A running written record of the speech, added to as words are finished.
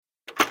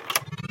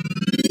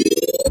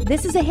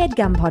This is a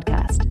HeadGum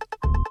podcast.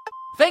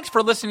 Thanks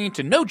for listening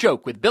to No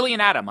Joke with Billy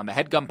and Adam on the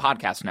HeadGum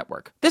Podcast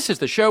Network. This is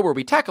the show where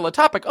we tackle a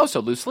topic oh so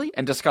loosely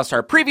and discuss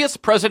our previous,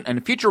 present,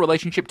 and future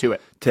relationship to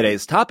it.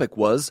 Today's topic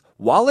was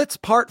Wallets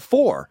Part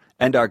 4,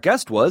 and our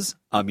guest was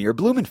Amir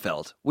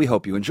Blumenfeld. We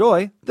hope you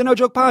enjoy the No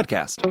Joke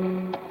Podcast.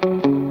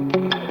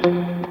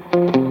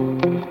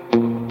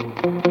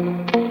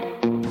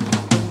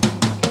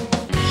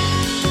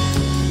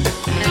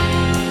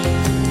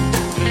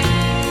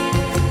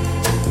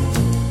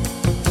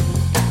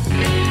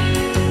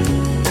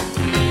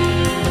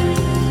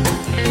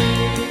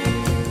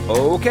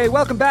 Okay,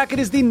 welcome back. It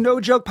is the No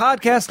Joke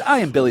Podcast. I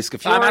am Billy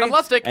Scafiore. I'm Adam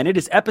Lustig. And it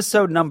is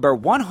episode number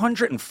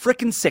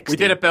 160. We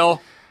did it,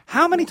 Bill.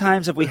 How many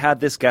times have we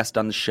had this guest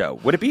on the show?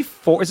 Would it be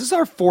 4? Is this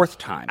our 4th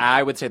time?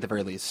 I would say at the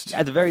very least.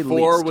 At the very least.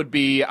 4 would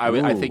be,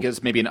 I think,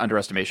 is maybe an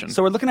underestimation.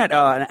 So we're looking at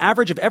an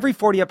average of every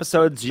 40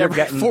 episodes, you're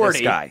getting 40.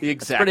 this guy. Exactly.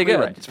 It's pretty good.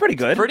 Right. It's pretty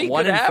good. Pretty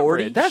One good in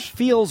 40? average. That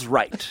feels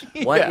right.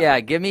 Yeah,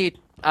 give me.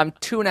 I'm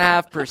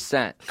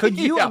 2.5%. Could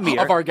you, Yeah,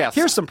 Amir, of our guests.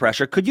 Here's some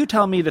pressure. Could you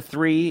tell me the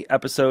 3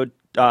 episode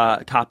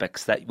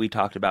topics that we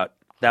talked about?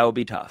 That would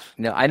be tough.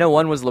 No, I know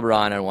one was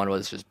LeBron and one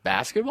was just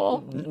basketball.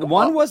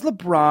 One was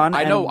LeBron.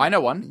 I know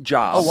one.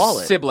 Jaws. Oh,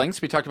 Wallet.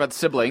 Siblings. We talked about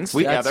siblings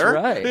That's together.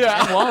 right.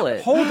 Yeah. And Wallet.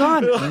 Hold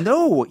on.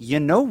 No, you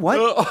know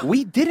what?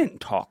 We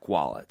didn't talk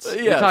wallets.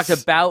 You talked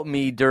about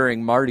me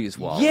during Marty's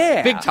Wallet.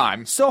 Yeah. Big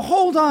time. So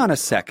hold on a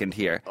second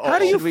here. How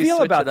do you Should we feel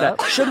switch about it that?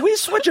 up? Should we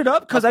switch it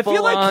up? Because I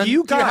feel like full-on-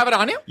 you got... Do you have it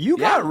on you?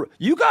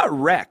 You got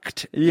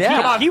wrecked.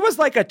 Yeah. He was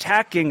like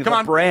attacking the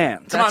on.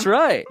 brand. That's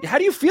right. How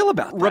do you feel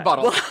about that?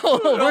 Rebuttal.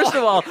 First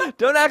of all,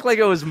 don't act like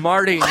it was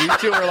Marty and you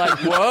two were like,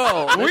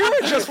 whoa. We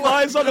were just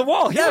flies on the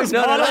wall. He was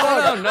No,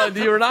 monologuing.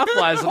 no, you were not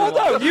flies on the Hold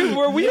wall. on.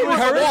 Were we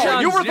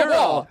encouraging? You were the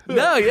wall.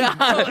 No,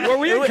 yeah. Were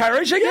we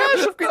encouraging him?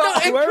 Yes,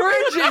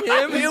 encouraging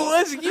him. It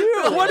was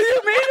you. What do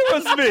you mean it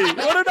was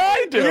me? What did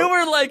I do? You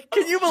were like,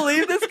 can you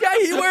believe this guy?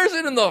 He wears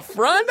it in the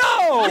front.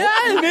 No.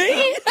 Yes.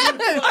 Me?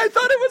 I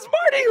thought it was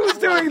Marty who was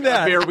doing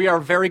that. Amir, we are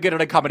very good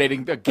at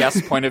accommodating a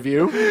guest point of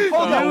view.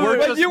 Hold on. We're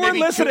But just you were maybe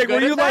too listening.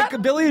 good Were you at that?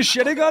 like, Billy is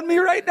shitting on me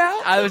right now?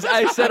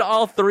 I said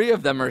all 3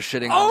 of them are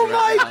shitting on Oh me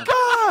right my now.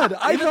 God!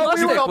 I Even thought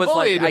we Lustig were. was like,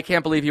 bullied. I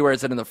can't believe he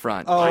wears it in the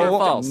front. Oh True or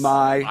false?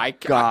 my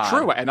God!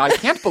 True, and I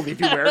can't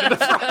believe you wear it in the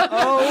front.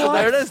 Oh,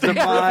 There it is. The proof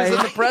my is in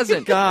the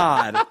present.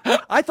 God!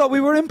 I thought we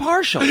were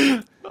impartial.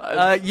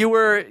 You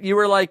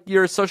were like,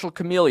 you're a social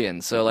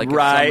chameleon. So like,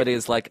 Right. if somebody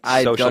is like,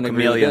 I Social don't agree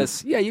with chameleon.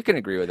 this. Yeah, you can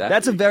agree with that.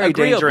 That's a very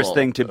Agreeable. dangerous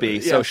thing to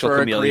be. Social we're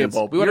chameleons.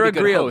 agreeable. We want You're to be good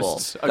agreeable.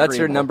 hosts. That's your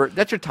Agreeable. number.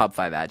 That's your top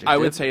 5 adjective. I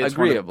would say it's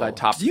agreeable. one of the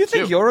top. Do you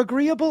think 2. you're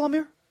agreeable,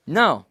 Amir?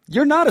 No.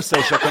 You're not a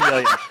social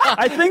chameleon.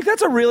 I think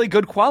that's a really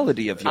good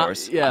quality of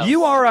yours. yeah.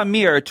 You are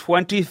Amir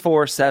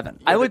 24/7.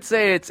 I would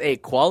say it's a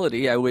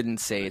quality. I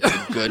wouldn't say it's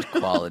a good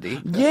quality.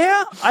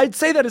 Yeah, I'd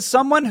say that as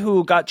someone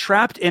who got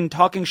trapped in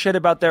talking shit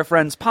about their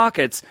friends'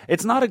 pockets,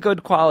 it's not a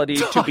good quality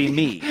to be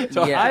me.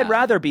 Yeah. I'd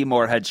rather be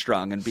more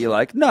headstrong and be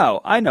like, no,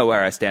 I know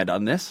where I stand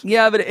on this.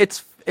 Yeah, but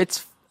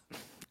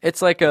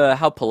it's like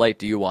how polite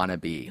do you want to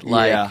be?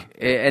 Like, Yeah.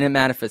 and it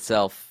manifests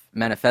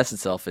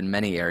itself in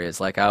many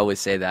areas. Like I always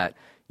say that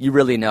you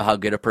really know how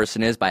good a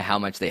person is by how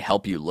much they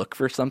help you look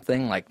for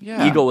something. Like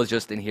Eagle was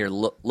just in here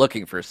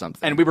looking for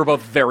something. And we were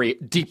both very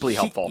deeply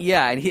helpful.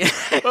 Yeah, and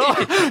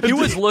he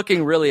was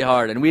looking really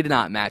hard, and we did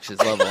not match his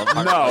level of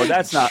hard. No,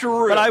 that's not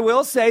True. But I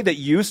will say that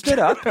you stood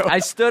up. I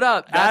stood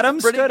up. That's Adam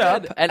pretty stood good.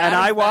 up, and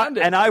I found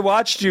it.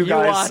 watched you You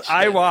guys. watched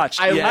I it. watched.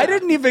 Yeah. I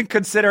didn't even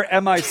consider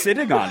am I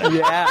sitting on it.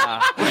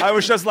 Yeah. I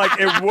was just like,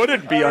 it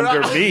wouldn't be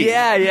under me.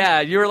 Yeah.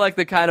 You were like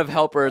the kind of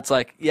helper. It's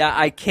like, yeah,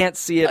 I can't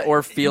see it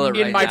or feel it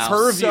In right my now.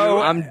 purview, So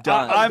I'm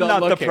done. I'm done not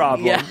the looking.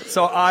 problem. Yeah.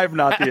 So I'm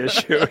not the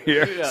issue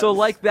here. So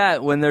like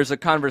that, when there's a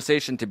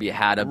conversation to be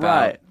had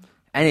about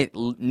Right.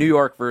 New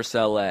York versus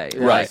LA, Right.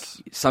 like,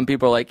 some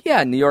people are like,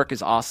 yeah, New York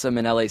is awesome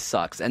and LA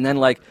sucks. And then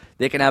like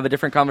they can have a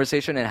different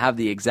conversation and have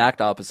the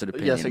exact opposite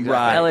opinion. Yes, exactly.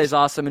 Right. LA is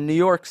awesome and New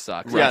York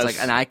sucks. Yes. It's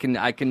like, and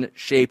I can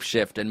shape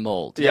shift and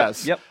mold.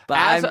 Yes. Yep. But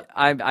As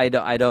I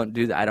don't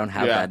do that. I don't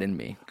have Yeah. that in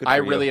me. I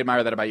really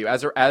admire that about you.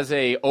 As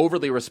a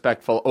overly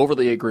respectful,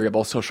 overly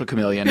agreeable social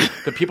chameleon,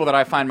 the people that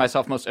I find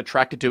myself most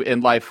attracted to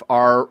in life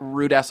are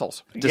rude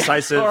assholes.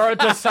 Decisive. Or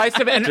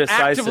decisive and Decisive.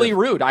 actively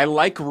rude. I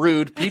like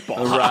rude people.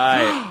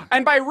 Right.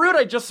 And by rude,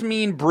 I just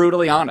mean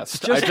brutally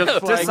honest. I just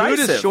like, decisive.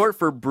 Rude is short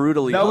for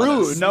brutally No,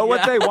 honest. know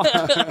what they want.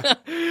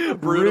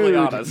 brutally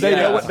honest. They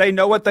Yeah. they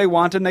know what they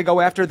want and they go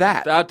after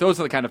that. Those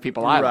are the kind of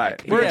people I Right.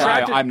 like. We're Yeah.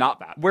 attracted- I'm not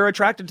that. We're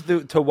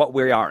attracted to what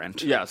we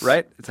aren't. Yes.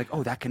 Right? It's like,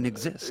 oh, that can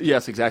exist.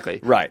 Yes, exactly.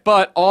 Right.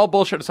 But all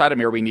bullshit aside,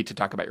 Amir, we need to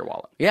talk about your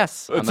wallet.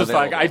 Yes, It's I'm just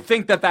like, available. I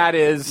think that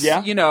is,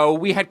 Yeah.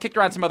 we had kicked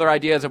around some other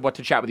ideas of what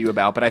to chat with you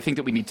about, but I think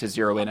that we need to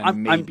zero in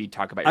and maybe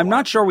talk about your I'm wallet.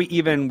 not sure we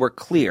even were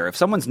clear. If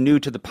someone's new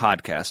to the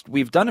podcast,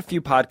 we've done a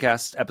few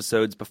podcast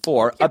episodes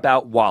before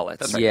about wallets.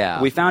 That's right.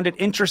 Yeah. We found it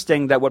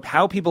interesting that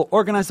how people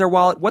organize their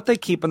wallet, what they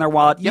keep in their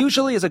wallet,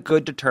 usually is a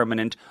good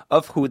determinant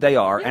of who they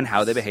are and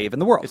how they behave in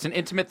the world. It's an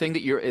intimate thing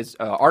that is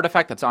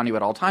artifact that's on you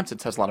at all times.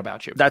 It says a lot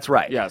about you. That's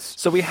right. Yes.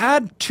 So we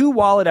had 2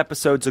 wallet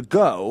episodes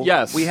ago.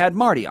 Yes. We had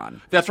Marty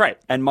on. That's right.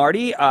 And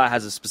Marty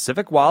has a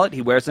specific wallet.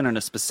 He wears it in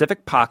a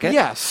specific pocket.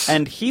 Yes.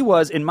 And he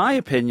was, in my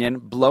opinion,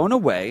 blown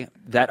away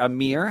that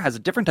Amir has a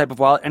different type of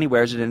wallet and he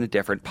wears it in a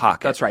different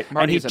pocket. That's right. And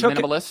Marty's he a took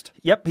minimalist.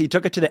 He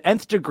took it to the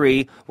nth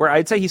degree where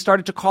I'd say he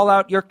started to call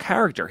out your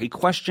character. He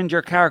questioned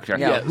your character.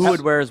 Yeah, who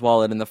would wear his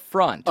wallet in the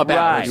front? A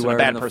bad person. Wear A it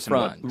bad in the person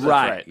front. would.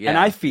 Right. Right. Yeah. And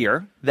I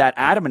fear that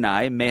Adam and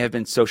I may have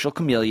been social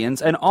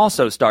chameleons and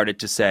also started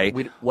to say,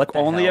 what the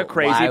only hell? a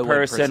crazy Why would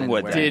person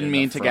would. wear it Didn't in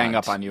mean the to gang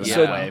front? up on you in Yeah.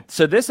 that way.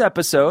 So this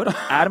episode,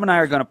 Adam and I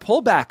are going to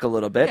pull back a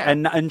little bit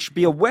and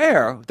be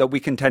aware that we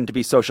can tend to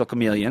be social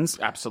chameleons.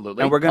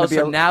 Absolutely. And we're going to be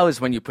So now is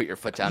when you put your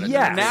foot down. And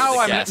Yeah. now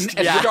I'm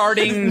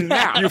starting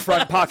now. you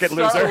front pocket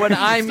loser. when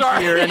I'm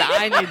here and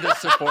I need the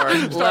support.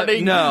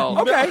 Starting- No.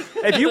 Okay,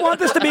 if you want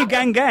this to be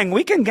gang,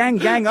 we can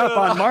gang up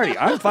on Marty.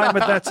 I'm fine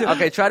with that too.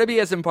 Okay, try to be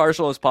as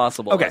impartial as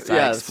possible. Okay, as I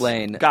yes.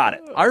 explain. Got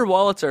it. Our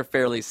wallets are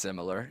fairly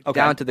similar,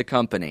 down to the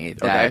company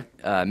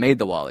that made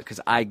the wallet, because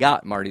I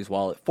got Marty's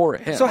wallet for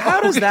him. So how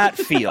does that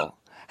feel?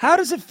 How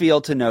does it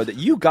feel to know that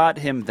you got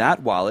him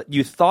that wallet,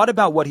 you thought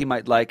about what he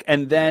might like,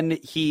 and then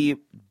he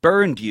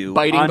burned you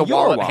biting on the your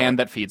wallet hand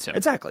that feeds him.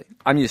 Exactly.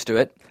 I'm used to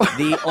it.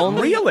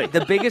 Really?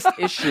 The biggest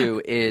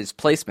issue is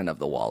placement of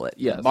the wallet.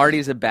 Yes.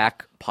 Marty's a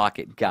back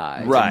pocket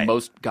guy. Right.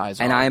 Most guys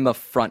And are. I'm a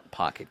front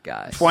pocket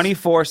guy.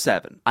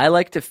 24/7. I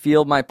like to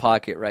feel my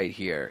pocket right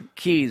here.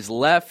 Keys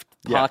left,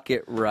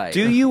 pocket right.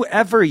 Do you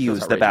ever use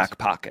the outrageous. back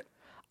pocket?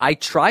 I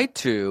try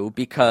to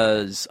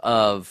because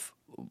of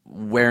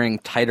wearing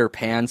tighter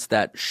pants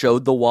that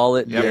showed the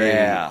wallet very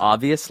Yeah.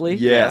 obviously.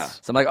 Yeah.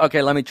 So I'm like,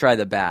 okay, let me try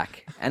the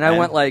back. And I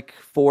went like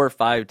 4 or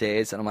 5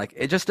 days, and I'm like,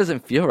 it just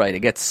doesn't feel right. It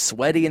gets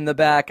sweaty in the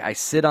back. I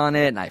sit on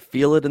it, and I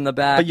feel it in the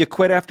back. But you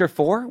quit after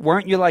 4?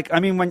 Weren't you like, I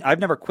mean, when I've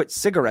never quit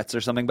cigarettes or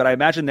something, but I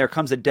imagine there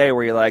comes a day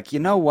where you're like, you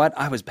know what?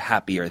 I was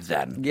happier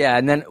then. Yeah,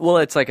 and then, well,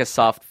 it's like a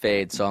soft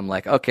fade, so I'm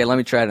like, okay, let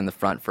me try it in the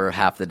front for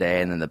half the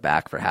day, and then the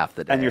back for half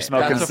the day. And you're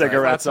smoking That's a-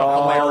 cigarettes that's a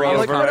all hilarious- over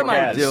Like, what am I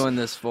again. doing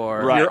this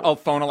for? Right. Your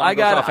phone alarm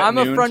goes off at I'm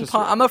a noon front. to-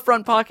 I'm a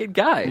front pocket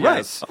guy.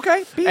 Right.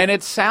 Okay. And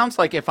it sounds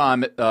like, if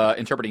I'm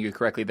interpreting you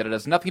correctly, that it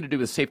has nothing to do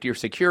with safety or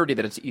security,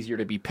 that it's easier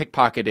to be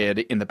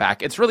pickpocketed in the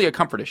back. It's really a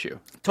comfort issue.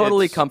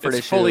 Totally It's comfort it's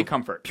issue. fully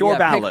comfort. Pure yeah,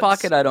 balance.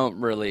 Pickpocket,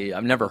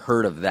 I've never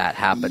heard of that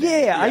happening.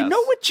 Yeah, I Yes.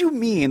 know what you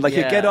mean. Like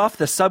you Yeah. get off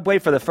the subway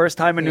for the first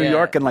time in New Yeah.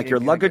 York and like your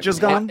luggage is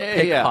gone.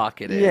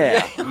 Pickpocketed.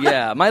 Yeah.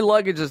 Yeah, my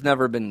luggage has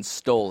never been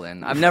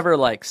stolen. I've never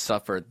like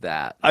suffered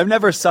that. I've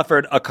never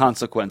suffered a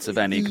consequence of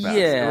any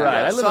capacity. Yeah, Right.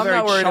 I live so a I'm very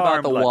not worried about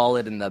charmed the life.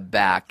 wallet in the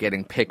back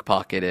getting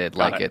pickpocketed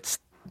like it. it's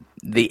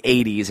the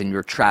 80s and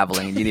you're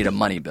traveling and you need a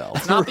money bill.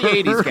 Not the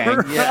 80s,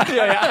 gang.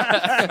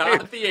 yeah.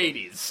 Not the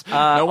 80s.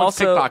 No one's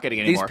also, pickpocketing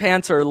anymore. these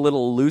pants are a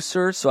little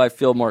looser, so I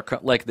feel more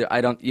like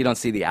you don't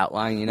see the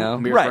outline, you know.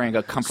 You're wearing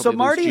a comfortably So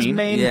Marty's loose jean.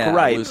 main Yeah,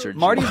 gripe, looser jean.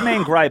 Marty's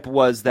main gripe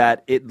was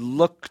that it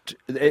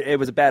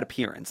was a bad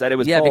appearance. That it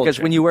was Yeah, because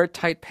bulging. when you wear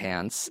tight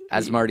pants,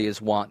 as Marty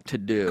is wont to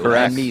do,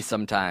 Correct. and me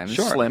sometimes,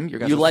 Slim. You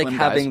guys you are like slim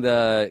having guys.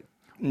 the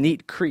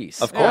neat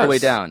crease Of all the way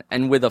course. down.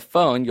 And with a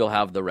phone, you'll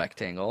have the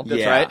rectangle.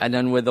 That's right. And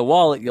then with a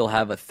wallet, you'll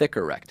have a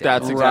thicker rectangle.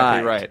 That's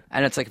exactly right.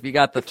 And it's like if you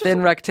got the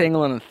thin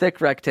rectangle and the thick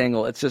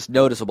rectangle, it's just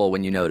noticeable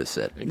when you notice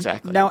it.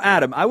 Exactly. Now,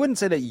 Adam, I wouldn't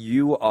say that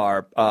you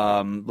are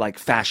like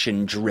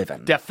fashion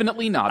driven.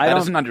 Definitely not. That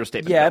is an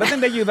understatement. Yeah, I don't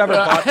think that you've ever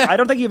bought. I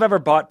don't think you've ever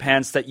bought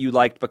pants that you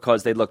liked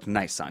because they looked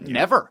nice on you.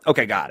 Never.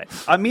 Okay, got it.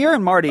 Amir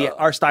and Marty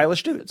are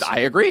stylish dudes. I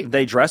agree.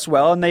 They dress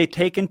well and they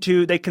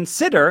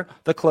consider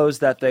the clothes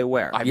that they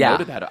wear. I've Yeah.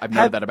 noted that. I've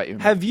noted that about you.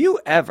 Have you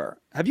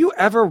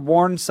ever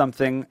worn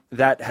something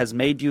that has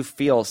made you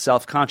feel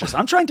self-conscious?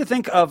 I'm trying to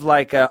think of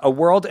like a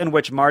world in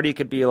which Marty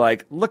could be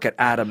like, look at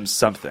Adam's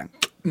something.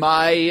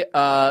 My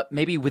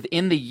maybe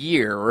within the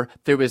year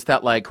there was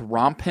that like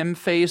romp him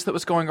phase that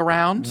was going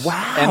around.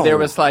 Wow. And there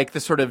was like the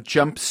sort of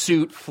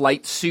jumpsuit,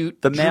 flight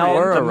suit, The male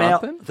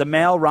romper. the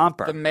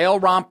male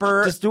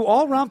romper. Do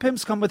all romp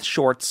hims come with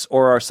shorts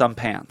or are some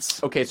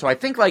pants? Okay, so I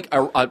think like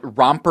a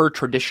romper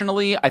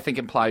traditionally, I think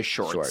implies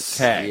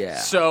shorts. Okay. Yeah.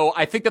 So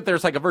I think that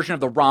there's like a version of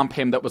the romp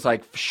him that was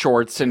like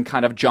shorts and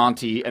kind of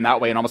jaunty and that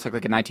way and almost like a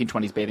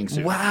 1920s bathing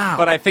suit. Wow.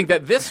 But I think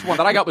that this one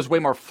that I got was way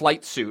more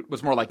flight suit,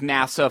 was more like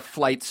NASA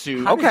flight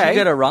suit. How did Okay. you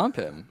get a romp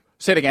him?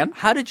 Say it again.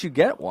 How did you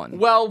get one?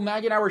 Well,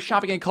 Maggie and I were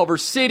shopping in Culver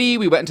City.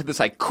 We went into this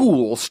like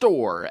cool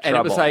store, and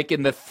it was Trouble. like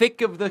in the thick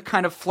of the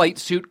kind of flight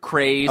suit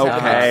craze. And I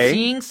was, Okay. like,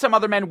 seeing some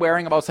other men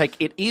wearing them, I was like,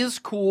 it is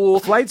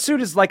cool. Flight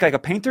suit is like a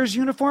painter's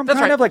uniform, That's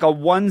kind right. of like a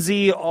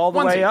onesie all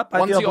the way up.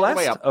 I Onesie feel all the blessed.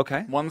 way up.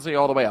 Okay. Onesie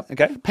all the way up.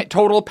 Okay.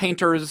 Total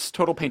painters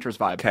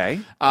vibe. Okay.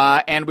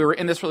 And we were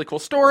in this really cool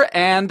store,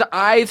 and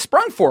I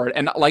sprung for it.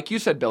 And like you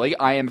said, Billy,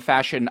 I am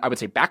fashion, I would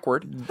say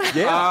backward.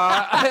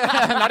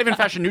 Yeah. Not even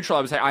fashion neutral,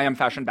 I would say I am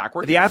fashion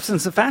backward. The absence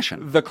essence of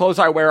fashion. The clothes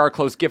I wear are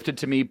clothes gifted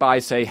to me by,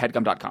 say,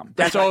 headgum.com.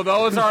 So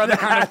those are the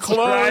kind of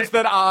clothes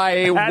that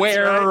I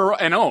wear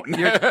and own.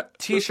 Your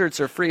T-shirts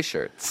are free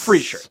shirts. Free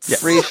shirts.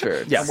 Yes. Free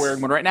shirts. Yes. I'm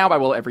wearing one right now. I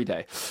will every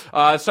day.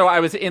 So I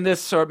was in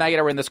this, Maggie and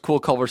I were in this cool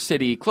Culver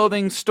City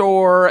clothing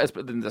store,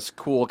 in this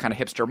cool kind of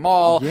hipster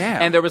mall. Yeah.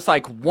 And there was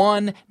like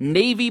one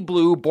navy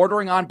blue,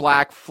 bordering on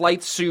black,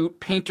 flight suit,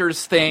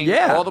 painter's thing,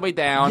 all the way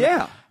down.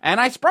 Yeah. And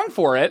I sprung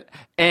for it,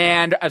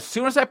 and as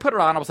soon as I put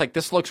it on, I was like,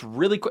 this looks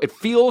really cool. It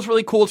feels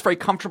really cool. It's very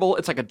comfortable.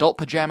 It's like adult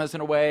pajamas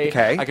in a way.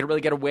 Okay. I could really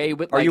get away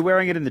with, Are you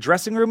wearing it in the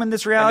dressing room in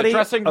this reality? in the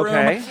dressing room.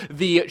 Okay.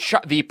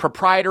 The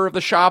proprietor of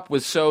the shop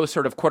was so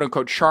sort of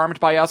quote-unquote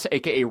charmed by us,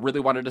 a.k.a. really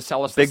wanted to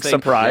sell us this Big thing.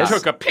 surprise.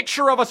 Took a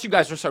picture of us. You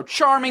guys are so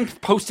charming.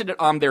 Posted it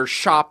on their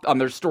shop, on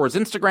their store's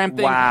Instagram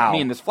thing. Wow.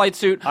 Me in this flight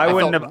suit. I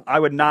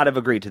would not have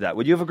agreed to that.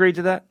 Would you have agreed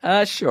to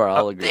that? Sure,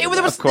 I'll agree. It with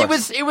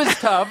that. was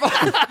tough.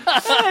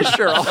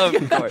 Sure,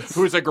 Of course.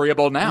 Who's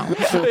agreeable now?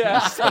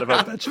 Son of a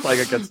bitch. Like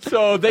against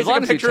So they As took long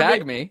a as you picture of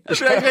tag me.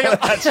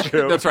 That's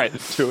true. That's right.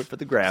 Do it for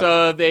the gram.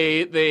 So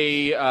they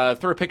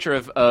threw a picture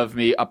of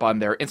me up on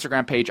their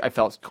Instagram page. I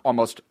felt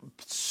almost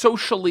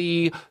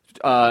socially,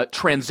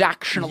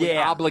 transactionally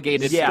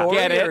obligated Yeah. to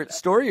get it.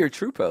 Story or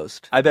true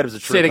post? I bet it was a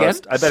true Say it again?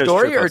 post. I bet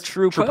Story it was or a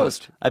true true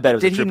post. post? I bet it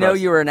was a Did true he know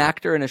post. you were an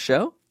actor in a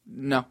show?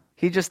 No.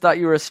 He just thought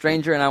you were a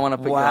stranger, and I want to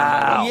put you on my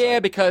Wow. list. Yeah,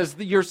 because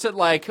you're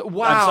like,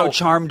 wow. I'm so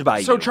charmed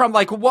by So you. charmed,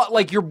 like, what?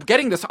 Like, you're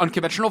getting this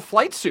unconventional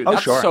flight suit. Oh,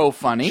 That's sure. so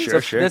funny. Sure.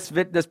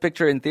 This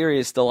picture, in theory,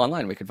 is still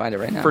online. We can find it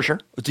right now. For sure.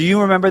 Do you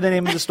remember the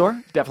name of the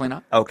store? Definitely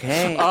not.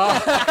 Okay.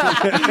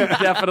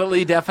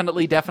 Definitely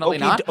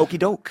not. Okie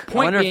doke. I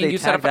wonder if being, they you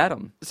set tagged up-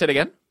 Adam. Say it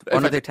again. I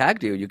wonder if they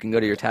tagged you. You can go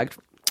to your tagged.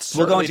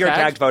 We'll go into your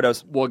tagged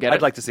photos. We'll get it.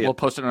 I'd like to see it. We'll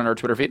post it on our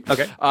Twitter feed.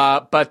 Okay.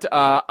 But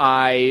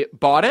I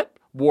bought it,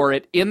 wore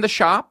it in the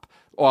shop,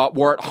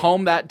 wore it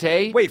home that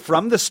day. Wait,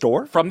 from the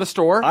store? From the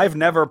store. I've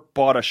never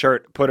bought a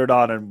shirt, put it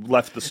on, and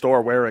left the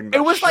store wearing the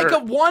It was shirt.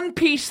 like a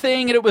one-piece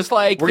thing, and it was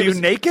like... Were it you was-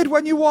 naked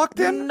when you walked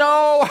in?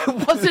 No,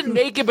 I wasn't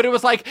naked, but it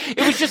was like...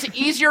 It was just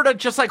easier to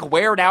just like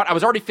wear it out. I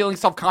was already feeling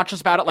self-conscious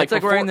about it. Like It's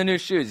like before- wearing the new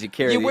shoes. You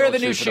carry. You wear the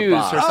new old in a shoes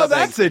box. or Oh, something.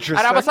 that's interesting.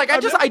 And I was like,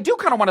 I do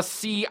kind of want to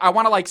see. I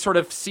want to like sort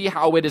of see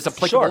how it is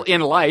applicable Sure.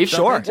 in life.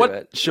 Sure. Into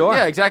it. Sure.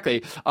 Yeah,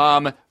 exactly.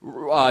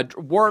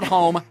 Wore it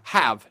home.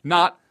 Have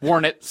not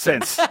worn it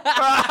since.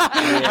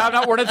 Have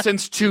not worn it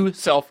since. Too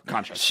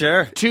self-conscious.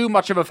 Sure. Too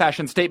much of a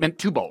fashion statement.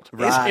 Too bold.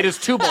 Right. It is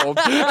too bold.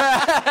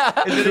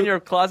 Is it in your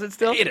closet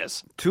still? It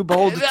is. Too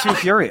bold, too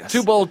furious.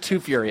 Too bold. Too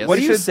furious. What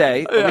do you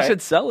say? We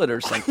should sell it or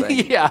something.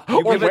 Yeah.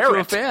 Or Give it wear to a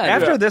it. fan.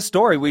 After this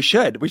story, we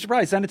should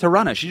probably send it to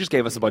Rana. She just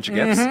gave us a bunch of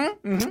gifts.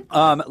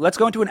 Let's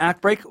go into an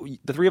act break.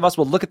 The three of us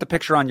will look at the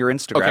picture on your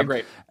Instagram. Okay,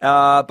 great.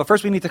 But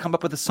first, we need to come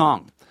up with a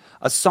song.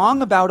 A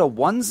song about a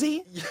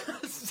onesie?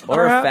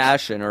 Or a Perhaps?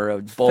 fashion or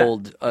a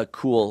bold,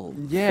 cool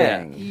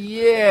thing.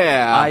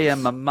 Yeah. I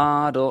am a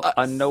model.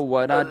 I know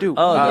what I do.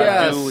 Oh, I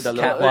yes. do the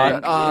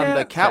Catwalk. On Yeah.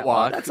 the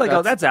catwalk. That's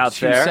like that's out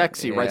too there.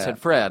 sexy, right? Yeah. Said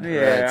Fred.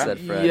 Yeah. Right, said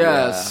Fred.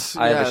 Yes,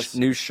 Yeah. I have yes. a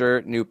new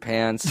shirt, new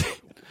pants,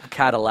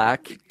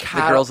 Cadillac. The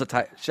Cad- girls a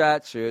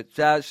short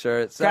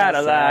shirt,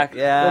 Cadillac.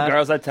 Yeah. The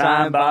girl's a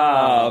time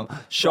bomb.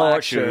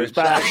 Short shoes,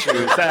 black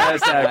shoes.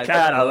 That's a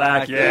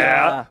Cadillac.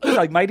 Yeah.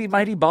 Like Mighty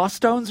Mighty Boss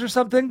Stones or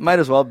something? Might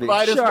as well be.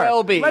 Might as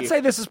well be. Let's say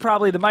this is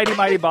probably the Mighty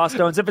Mighty Boss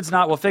Stones. If it's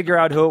not, we'll figure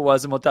out who it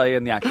was and we'll tell you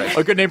in the act break.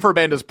 A good name for a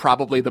band is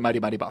probably the Mighty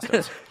Mighty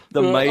Boston's.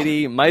 The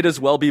mighty might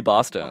as well be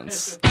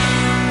Boston's.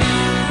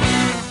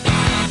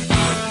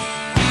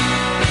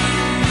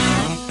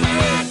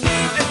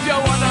 If you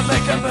wanna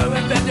make a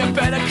move, then you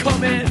better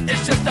come in.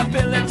 It's just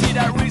ability,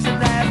 that reason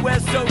that we're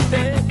so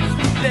thin.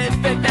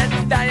 Living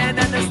and dying,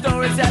 and the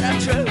stories that are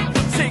true.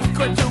 Sink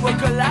into a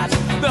collapse,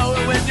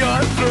 knowing when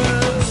you're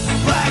through.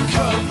 Black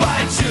coat,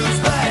 white shoes,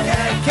 red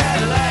hair,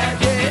 Cadillac,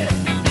 yeah.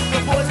 The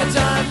boys are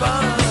time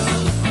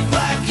bombs.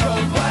 Black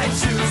coat, white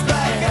shoes,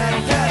 red hair,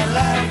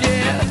 Cadillac,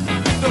 yeah.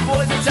 The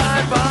boys are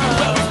time bombs.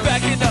 Well, it's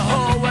back in the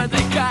hole where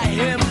they got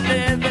him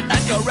living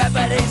like a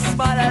rapper. He's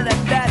smarter than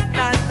that.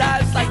 9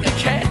 lives like a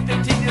cat,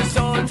 15 years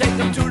old. Take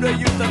them to the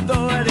youth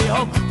authority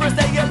home. First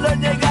thing you learn,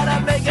 you gotta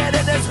make it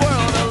in this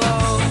world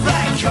alone.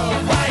 Black coat,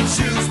 white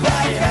shoes,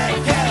 black hat,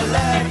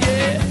 Cadillac,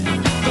 yeah.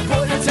 The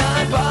boys are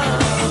time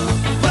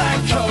bomb. Black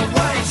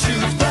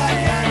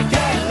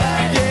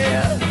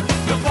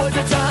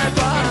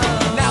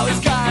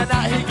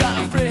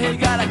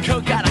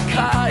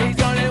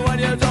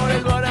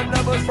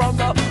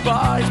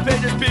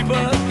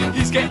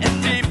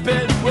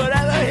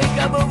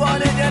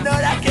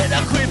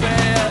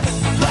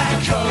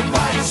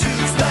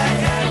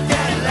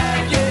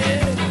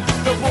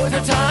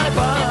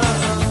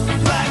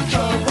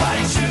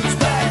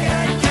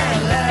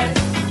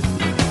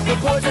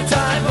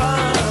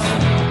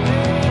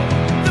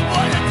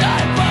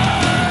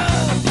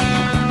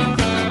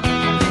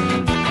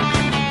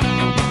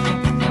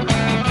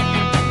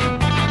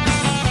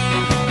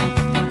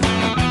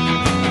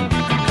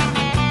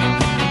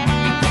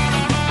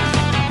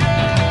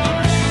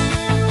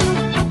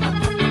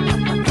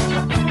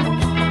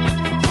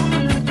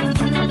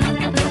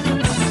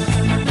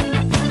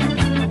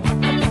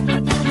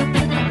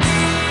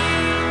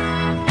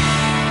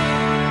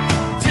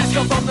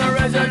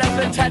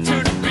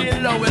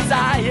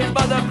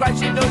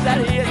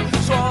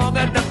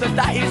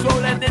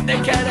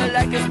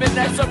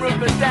as the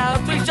roof is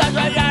down. 3 shots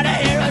right out of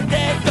here and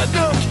there's the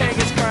new king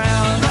is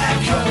crowned. Black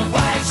coat,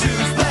 white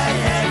shoes, black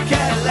hat,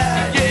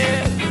 Cadillac.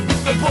 Yeah,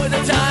 the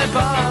poison time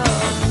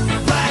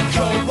bomb. Black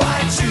coat,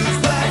 white shoes,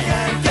 black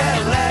hat,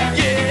 Cadillac.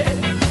 Yeah,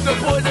 the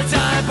poison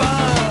time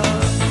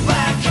bomb.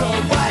 Black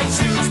coat, white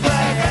shoes,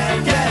 black hat,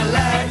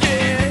 Cadillac.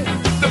 Yeah,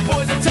 the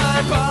poison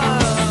time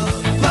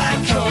bomb. Black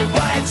coat,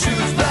 white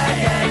shoes, black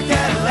hat,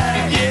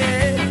 Cadillac.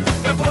 Yeah,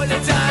 the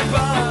poison time bomb.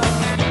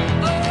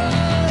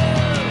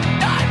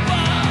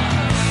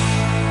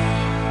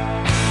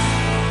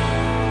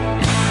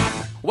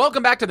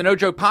 Welcome back to the No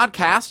Joke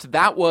Podcast.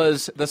 That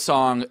was the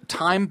song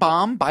Time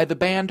Bomb by the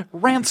band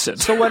Rancid.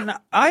 So when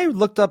I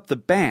looked up the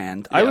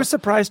band, I was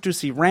surprised to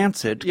see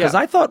Rancid, because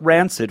I thought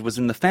Rancid was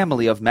in the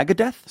family of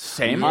Megadeth.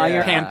 Same.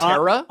 Iron,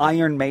 Pantera.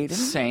 Iron Maiden.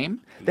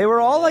 Same. They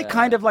were all like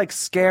kind of like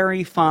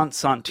scary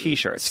fonts on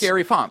T-shirts.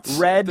 Scary fonts.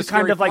 Red, The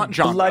kind scary of like font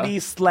genre. bloody,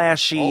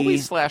 slashy.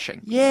 Always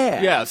slashing.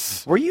 Yeah.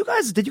 Yes.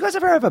 Did you guys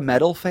ever have a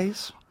metal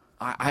phase?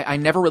 I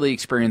never really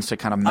experienced a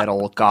kind of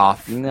metal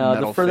goth. No,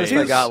 metal the furthest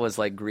phase. I got was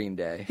like Green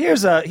Day.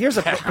 Here's a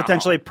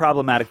potentially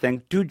problematic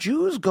thing. Do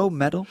Jews go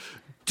metal?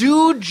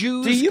 Do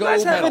Jews Do you go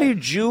guys have metal? any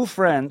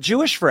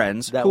Jewish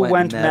friends That who went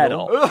went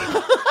metal? metal?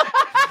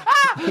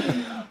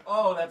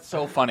 Oh, that's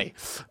so funny.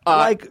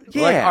 Like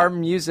our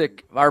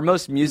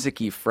most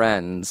music-y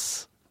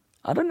friends,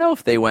 I don't know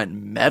if they went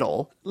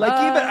metal. Like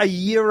even a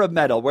year of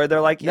metal where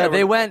they're like, No,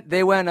 they went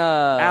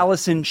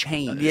Alice in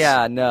Chains.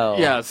 Yeah, no.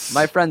 Yes.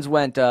 My friends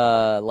went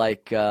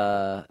punk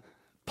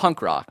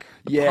rock.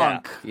 Yeah.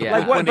 Punk. Yeah.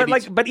 Like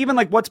what, but even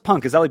like what's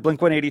punk? Is that like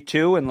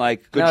Blink-182 and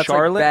like Good No, it's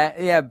Charlotte?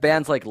 like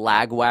bands like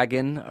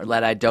Lagwagon, or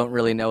that I don't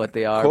really know what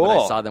they are, Cool.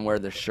 but I saw them wear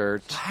the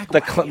shirt.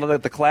 the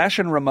Clash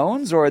and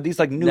Ramones, or are these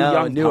like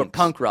young newer punks?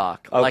 punk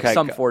rock, like Okay,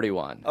 Sum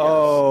 41.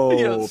 Oh,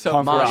 Yes, so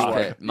punk Mosh rock.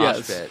 pit,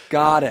 mosh pit.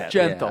 Got it.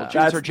 Gentle. Yeah.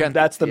 Jews are gentle.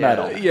 That's the Yeah.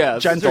 metal.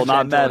 Yes. Gentle, not Gentle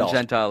and metal.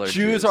 Gentile are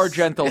Jews are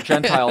gentle.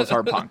 Gentiles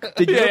are punk.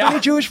 Did you have any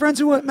Jewish friends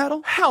who went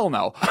metal? Hell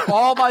no.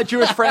 All my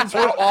Jewish friends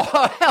were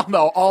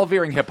all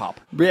veering hip hop.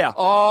 Yeah.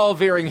 All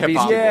veering hip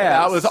hop. Beastie Boys.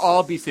 That was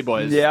all Beastie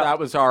Boys. Yeah. That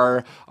was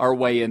our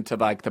way into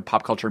like the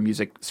pop culture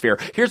music sphere.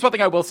 Here's one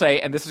thing I will say,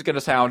 and this is going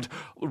to sound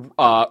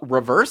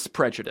reverse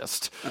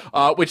prejudiced,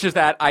 which is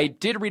that I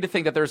did read a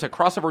thing that there's a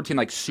crossover between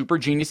like super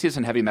geniuses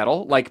and heavy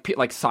metal, like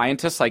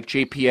scientists like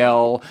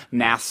JPL,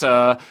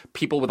 NASA,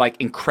 people with like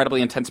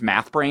incredibly intense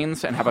math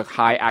brains and have a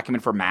high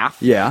acumen for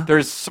math. Yeah.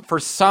 There's for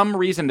some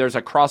reason there's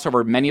a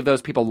crossover. Many of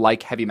those people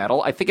like heavy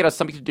metal. I think it has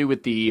something to do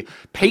with the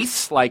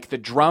pace, like the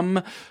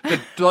drum,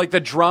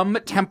 the drum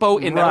tempo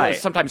in metal Right.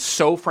 is sometimes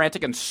so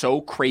frantic and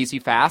so crazy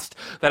fast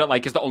that it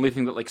like is the only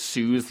thing that like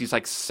soothes these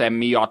like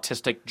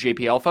semi-autistic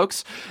JPL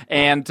folks.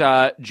 And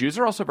Jews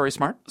are also very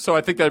smart, so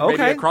I think that maybe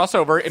Okay. a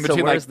crossover in So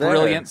between like where's there?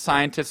 brilliant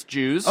scientist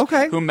Jews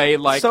Okay. who may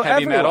like So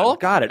heavy everyone. metal.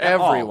 Got it.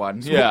 Everyone.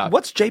 Oh. So Yeah.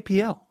 What's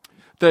JPL?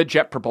 The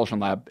Jet Propulsion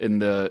Lab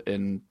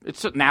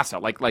it's at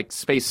NASA, like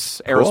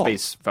space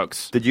aerospace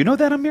folks. Did you know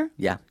that, Amir?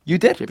 Yeah. You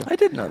did? I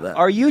did know that.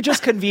 Are you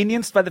just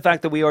convenienced by the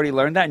fact that we already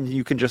learned that and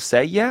you can just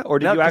say yeah? Or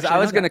did No, you because actually I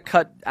was going going to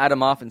cut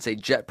Adam off and say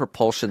Jet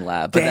Propulsion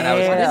Lab, but then I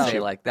was going Damn. to say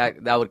like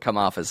that would come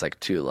off as like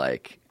too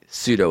like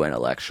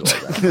pseudo-intellectual.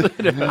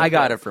 I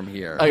got it from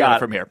here. I got it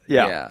from here.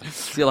 Yeah.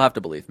 So you'll have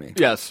to believe me.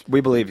 Yes.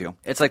 We believe you.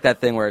 It's like that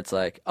thing where it's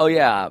like, oh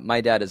yeah, my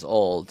dad is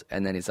old,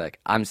 and then he's like,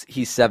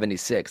 he's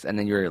 76, and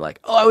then you're like,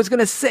 oh, I was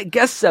gonna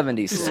guess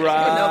 76.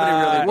 Right. Nobody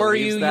really Were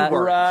believes you? that. You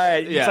were.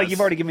 Right. Yes. It's like you've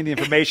already given me the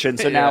information,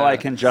 so now Yeah. I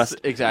can just...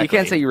 Exactly. You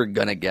can't say you were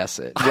gonna guess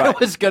it. I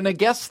was gonna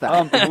guess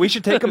that. We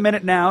should take a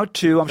minute now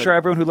to, I'm sure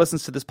everyone who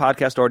listens to this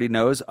podcast already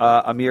knows,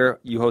 Amir,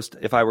 you host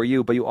If I Were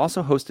You, but you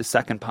also host a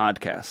second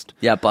podcast.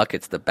 Yeah,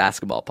 Buckets, the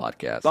basketball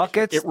podcast.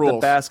 Buckets, It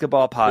rules. the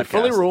basketball podcast. It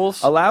fully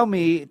rules. Allow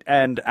me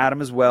and Adam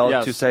as well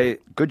Yes. to say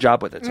good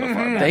job with it so far.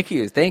 man. Thank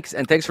you, thanks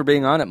for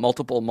being on it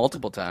multiple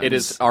times. It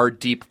is our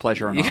deep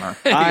pleasure and honor.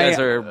 You guys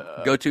are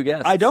go-to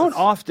guests. I don't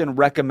often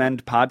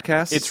recommend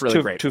podcasts It's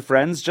really great. to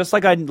friends. Just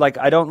like I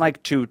don't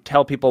like to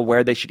tell people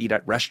where they should eat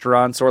at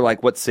restaurants or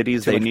like what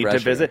cities they much need to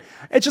pressure. visit.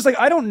 It's just like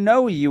I don't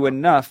know you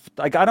enough.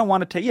 Like I don't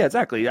want to take. Yeah,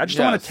 exactly. I just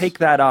don't want Yes. to take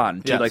that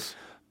on. To Yes. like,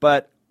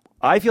 but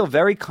I feel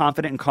very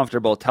confident and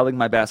comfortable telling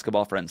my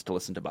basketball friends to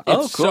listen to Buckets.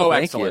 Oh, It's cool. so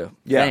Thank excellent. you.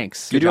 Yeah.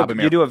 Thanks. You Good do. job,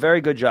 Amir. You do a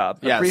very good job.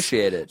 Yes.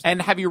 Appreciate it.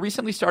 And have you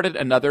recently started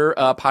another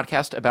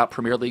podcast about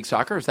Premier League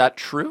soccer? Is that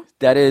true?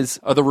 That is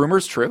Are the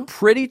rumors true?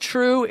 pretty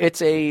true.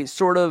 It's a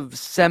sort of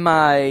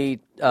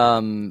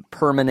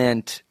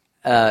semi-permanent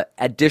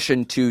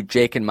addition to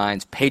Jake and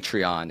mine's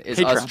Patreon. Is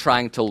us Patreon.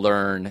 trying to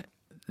learn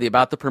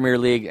about the Premier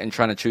League and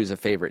trying to choose a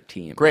favorite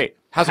team. Great.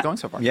 How's it going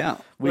so far? Yeah.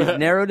 We've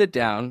narrowed it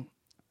down.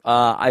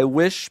 I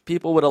wish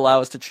people would allow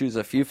us to choose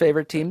a few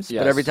favorite teams,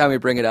 Yes. but every time we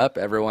bring it up,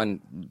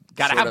 everyone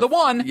Gotta sort have the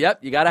one.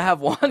 Yep, you gotta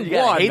have one. You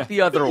gotta One. hate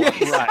the other one.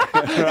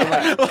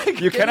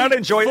 You cannot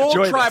enjoy Full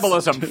this.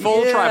 tribalism.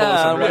 Full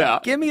tribalism. like, Yeah.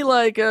 give me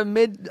like a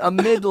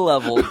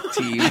mid-level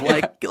team.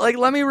 Like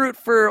let me root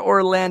for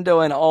Orlando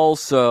and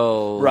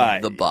also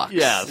Right. the Bucks.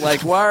 Yes.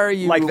 Like why are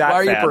you Like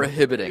that fan.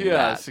 prohibiting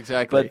Yes, that?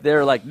 exactly. But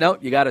they're like, nope,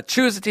 you gotta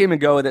choose a team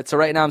and go with it. So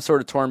right now I'm sort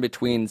of torn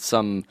between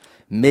some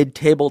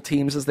mid-table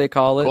teams, as they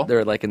call it. Cool.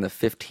 They're like in the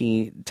 15th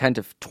 10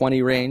 to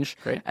 20 range.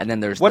 Great. And then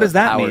there's What the does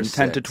that Power mean,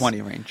 10 to 6.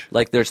 20 range?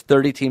 Like there's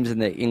 30 teams in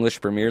the English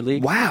Premier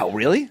League. Wow,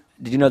 really?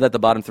 Did you know that the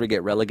bottom 3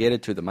 get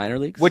relegated to the minor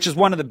leagues? Which is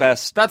one of the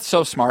best. That's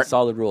so smart.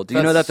 Solid rule. Do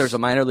you know that there's a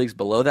minor leagues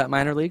below that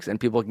minor leagues and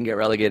people can get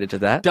relegated to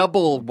that?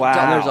 Double. Wow.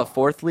 And there's a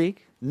 4th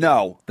league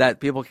No. that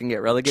people can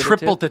get relegated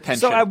Triple to? detention.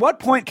 So at what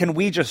point can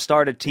we just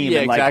start a team Yeah,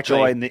 and like exactly.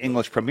 join the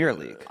English Premier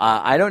League?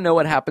 I don't know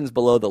what happens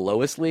below the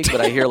lowest league,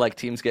 but I hear like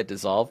teams get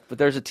dissolved. But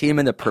there's a team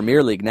in the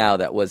Premier League now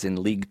that was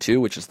in League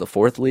 2, which is the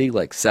 4th league,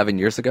 like 7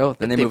 years ago.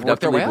 Then they They've moved up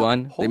worked to their way League up?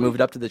 1. Holy- They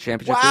moved up to the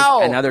Championship Wow.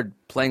 League, and now they're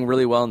playing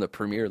really well in the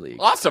Premier League.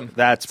 Awesome.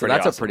 That's So pretty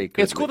that's awesome. a pretty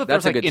good It's cool that league.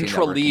 That's there's a like good team that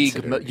we're intra-league.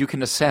 considering. You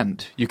can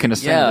ascend. You can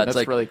ascend. Yeah, and it's that's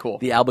like really cool.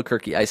 The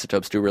Albuquerque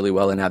Isotopes do really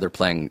well, and now they're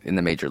playing in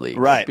the major league.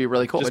 Right. Be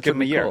really cool. Just Which give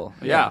them a year. cool.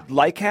 Yeah.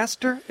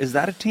 Leicester, is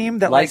that a team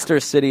that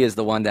Leicester City is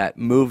the one that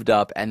moved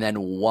up and then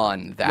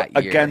won that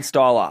year. against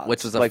all odds?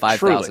 Which was a Like,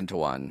 5,000 truly. to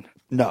 1.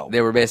 No.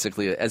 They were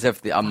basically as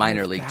if a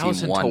minor league team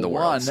 5,000 won to the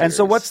 1. World And Series. And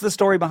so what's the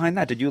story behind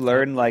that? Did you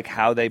learn like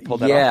how they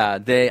pulled that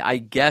off? Yeah, I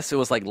guess it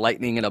was like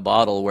lightning in a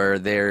bottle where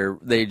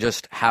they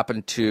just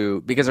happened to,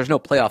 because there's no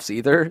playoffs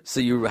either, so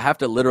you have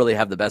to literally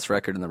have the best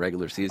record in the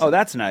regular season. Oh,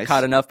 that's nice.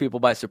 Caught enough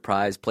people by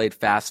surprise, played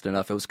fast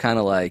enough. It was kind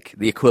of like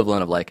the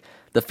equivalent of like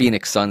the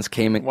Phoenix Suns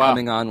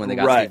coming on when they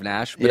got Right. Steve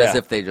Nash, but Yeah. as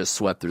if they just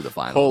swept through the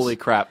finals. Holy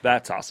crap.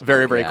 That's awesome.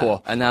 Very, very Yeah.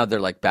 cool. And now they're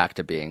like back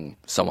to being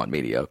somewhat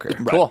mediocre.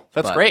 Cool.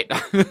 That's But- great.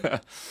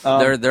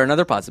 They're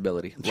another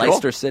possibility.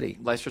 Leicester City.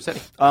 Leicester City.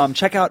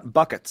 Check out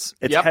Buckets.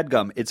 It's Yep.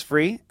 Headgum. It's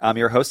free.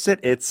 Your hosts it.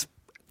 It's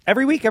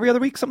every week, every other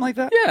week, something like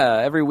that. Yeah,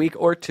 every week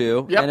or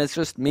two. Yep. And it's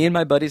just me and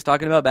my buddies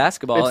talking about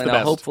basketball It's in the a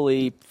best.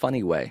 hopefully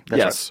funny way.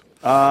 Yes.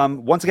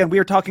 Once again, we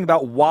are talking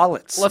about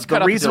wallets. Let's cut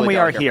the out the reason we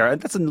are dilly-dally here.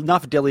 And that's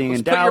enough dillying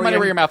and Put your money dallying.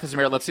 where your mouth is,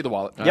 Amir. Let's see the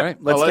wallet. Yep, right.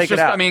 let's take it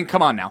out. I mean,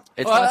 come on now.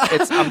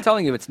 I'm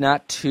telling you, it's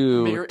not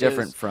too Amir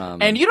different is-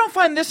 from. And you don't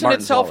find this in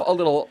Martin's itself wallet. a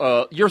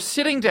little. You're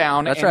sitting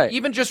down. That's and right.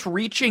 Even just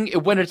reaching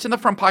when it's in the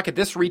front pocket,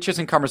 this reach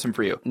isn't cumbersome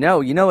for you.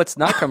 No, it's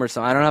not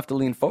cumbersome. I don't have to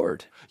lean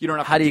forward. You don't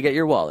have How to- do you get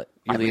your wallet?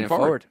 You I lean it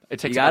forward. It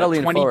takes you gotta about a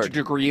lean 20 forward.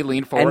 degree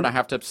lean forward. And- I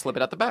have to slip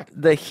it at the back.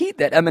 The heat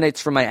that emanates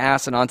from my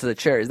ass and onto the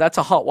chair, that's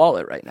a hot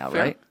wallet right now,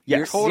 Fair. right? Yes.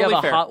 You Totally have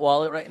a fair. hot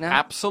wallet right now?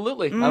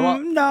 Absolutely.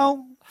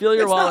 No. Feel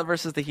your It's wallet not-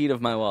 versus the heat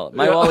of my wallet.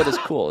 My wallet is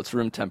cool. It's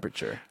room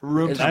temperature.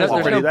 Room It's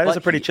temperature. That is a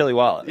butt pretty heat. chilly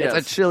wallet. Yeah.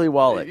 It's a chilly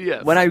wallet.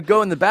 Yes. When I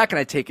go in the back and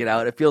I take it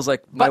out, it feels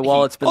like my Butt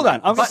wallet's heat. been Hold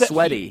on. I'm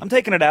sweaty. I'm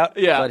taking it out.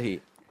 Yeah. Butt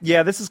heat.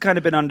 Yeah, this has kind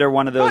of been under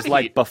one of those Butt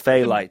like heat.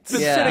 buffet lights.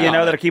 Yeah. sitting You on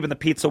know, it. that are keeping the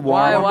pizza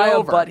warm. Why a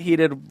over. butt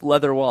heated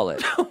leather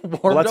wallet?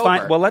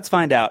 Well, let's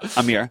find out,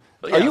 Amir.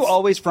 Are you Yes.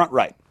 always front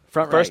right?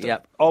 Front First, right.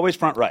 Yep. Always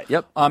front right.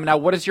 Yep. Now,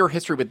 what is your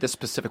history with this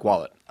specific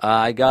wallet?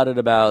 I got it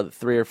about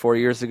 3 or 4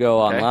 years ago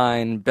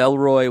online.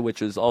 Belroy,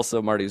 which is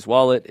also Marty's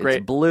wallet. Great.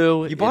 It's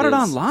blue. You bought it is-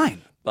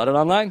 online. Bought it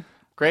online.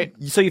 Great.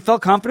 So you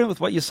felt confident with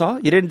what you saw?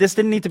 This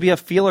didn't need to be a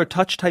feel or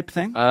touch type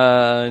thing?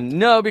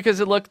 No, because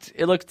it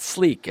looked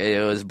sleek.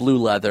 It was blue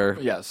leather.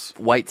 Yes.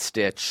 White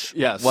stitch.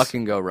 Yes. What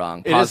can go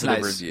wrong? It is Positive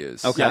nice.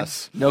 reviews. Okay.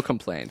 Yes. No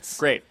complaints.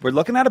 Great. We're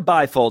looking at a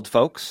bifold,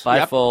 folks.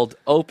 Bifold,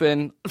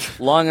 open,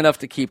 long enough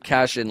to keep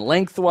cash in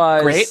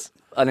lengthwise. Great.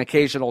 An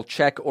occasional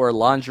check or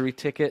laundry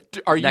ticket.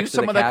 Are you next to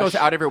the someone that cash. goes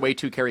out of your way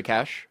to carry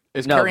cash?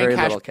 Is No, carrying very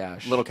cash, little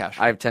cash. Little cash.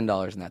 I have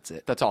 $10 and that's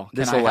it. That's all.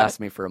 This Can I will have last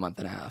it? me for a month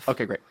and a half.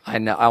 Okay, great.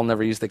 I'll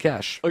never use the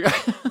cash.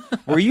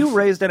 Were you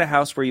raised in a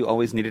house where you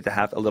always needed to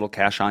have a little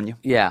cash on you?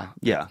 Yeah.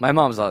 Yeah. My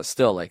mom's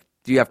still like,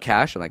 do you have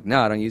cash? I'm like,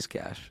 no, I don't use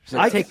cash. She's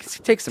like, take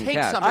some Take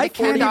cash. some. I I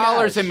can't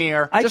 $40, even-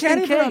 Amir. I Just can't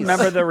in even case.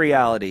 remember the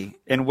reality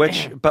in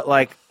which, but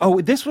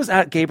this was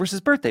at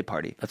Gabrus's birthday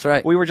party. That's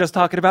right. We were just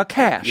talking about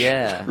cash.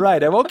 Yeah.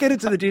 Right. I won't get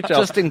into the details.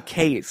 Just in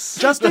case.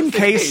 just in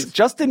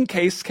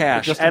case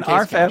cash. Just in And case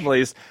our cash.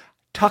 families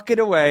tuck it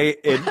away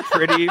in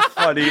pretty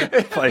funny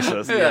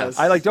places. Yes.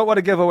 I don't want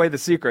to give away the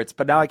secrets,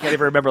 but now I can't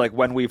even remember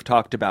when we've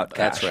talked about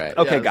cash. That's right.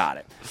 Okay, Yes. got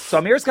it. So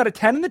Amir's got a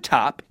 10 in the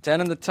top.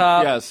 10 in the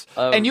top. Yes.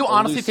 a- And you a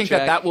honestly loose think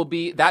check. that will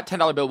be that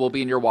 $10 bill will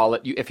be in your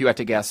wallet if you had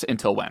to guess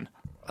until when?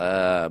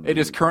 It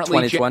is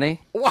currently 2020?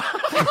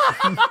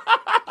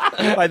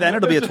 By then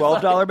it'll be a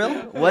 $12 bill.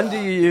 When do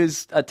you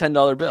use a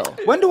 $10 bill?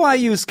 When do I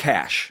use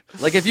cash?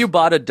 Like if you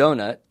bought a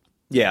donut,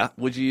 Yeah.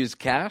 would you use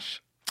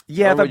cash?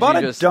 Yeah, Or if I would bought you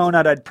a just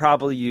donut, I'd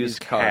probably use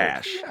card?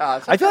 cash.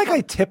 Yeah, I feel like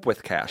I tip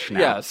with cash now.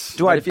 Yes.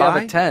 Do But I if you buy?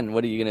 have a 10,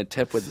 what are you going to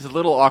tip It's with? a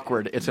little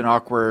awkward. It's an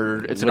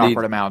awkward What do you-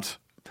 amount.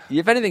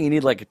 If anything, you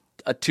need like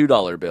a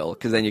 $2 bill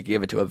because then you can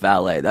give it to a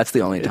valet. That's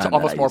the only time It's that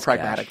almost I more use cash.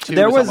 pragmatic. Two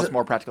There is was almost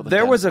more practical than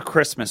there 10. was a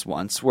Christmas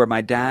once where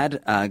my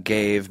dad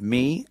gave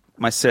me,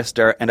 my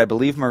sister, and I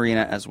believe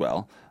Marina as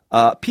well,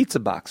 pizza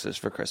boxes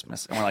for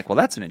Christmas. And we're like, well,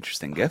 that's an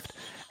interesting gift.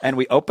 And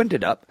we opened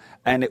it up,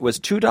 and it was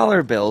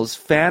 $2 bills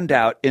fanned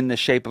out in the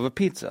shape of a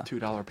pizza.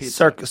 $2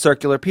 pizza.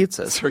 Circular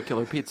pizzas.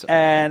 circular pizza.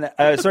 And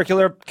a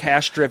circular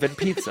cash-driven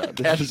pizza.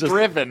 This was just-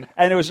 Cash-driven.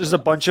 and it was just a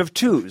bunch of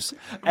twos.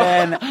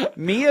 And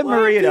me and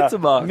Marita, pizza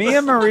box?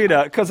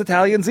 because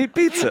Italians eat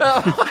pizza.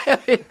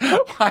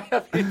 Why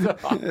a pizza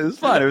box? It was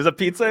fun. It was a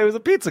pizza.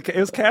 It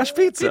was cash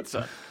pizza.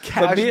 Pizza.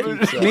 But me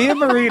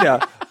and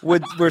Marita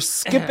were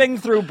skipping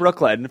through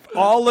Brooklyn,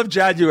 all of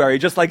January,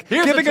 just like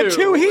Here's giving a a two.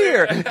 2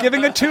 here,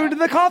 giving a 2 to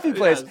the coffee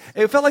place.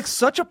 It felt like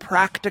such a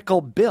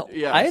practical bill.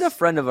 Yes. I had a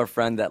friend of a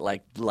friend that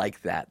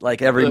liked that.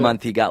 Like every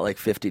month he got like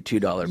 $52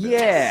 bills.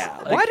 Yeah.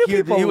 Like, Why do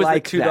people he was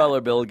like the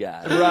 $2 bill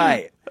guy.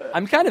 Right.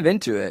 I'm kind of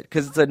into it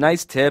because it's a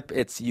nice tip.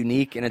 It's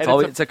unique and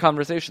it's a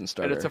conversation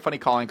starter. And it's a funny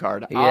calling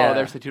card. Yeah. Oh,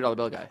 there's the $2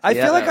 bill guy. I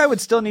feel like Yes. I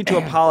would still need to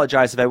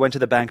apologize if I went to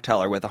the bank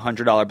teller with a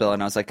 $100 bill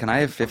and I was like, "Can I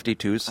have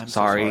 52s?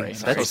 sorry.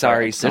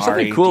 Sorry. There's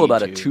something cool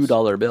about a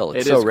 $2 bill.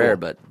 It's It so is rare,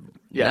 cool. but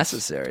Yes.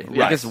 necessary.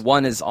 Yes. I guess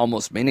one is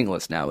almost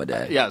meaningless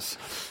nowadays. Yes.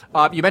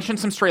 You mentioned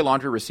some stray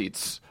laundry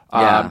receipts.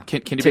 Yeah.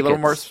 Can you be a little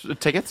more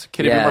tickets?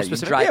 Can you be Yeah, more you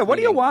specific? dry Yeah, what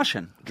are you cleaning.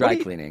 washing? Dry What are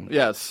you- cleaning.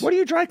 Yes. What are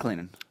you dry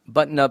cleaning?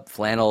 Button-up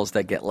flannels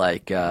that get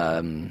like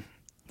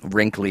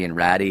wrinkly and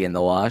ratty in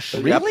the wash.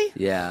 Really?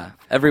 Yeah.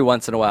 Every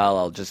once in a while,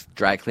 I'll just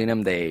dry clean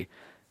them. They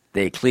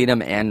clean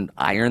them and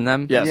iron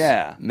them. Yes.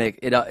 Yeah. Make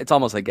it. It's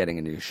almost like getting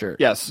a new shirt.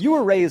 Yes. You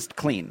were raised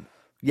clean.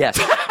 Yes.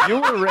 You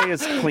were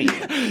raised clean.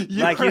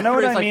 Like, you know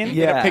what I mean?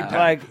 in a pig pen.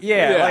 Like,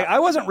 Yeah. like I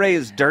wasn't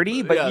raised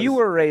dirty, but Yes. you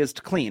were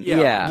raised clean.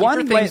 Yeah.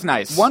 Keep your things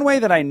nice. One way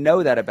that I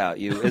know that about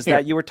you is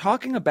that you were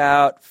talking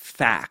about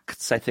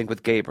facts, I think,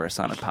 with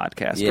Gabrus on a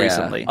podcast Yeah.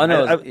 recently. Oh,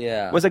 no,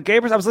 I- Was it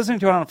Gabrus? I was listening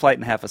to it on a flight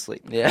and half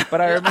asleep. Yeah.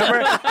 But I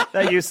remember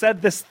that you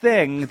said this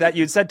thing that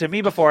you'd said to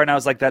me before, and I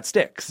was like, that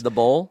sticks. The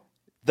bowl.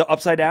 The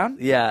upside down?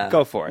 Yeah.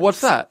 Go for it.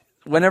 What's that?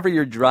 Whenever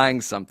you're drying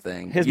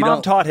something, His you mom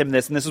don't- taught him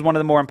this, and this is one of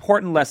the more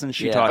important lessons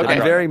she taught him.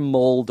 I'm very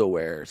mold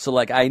aware. So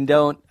like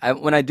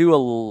when I do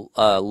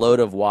a load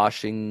of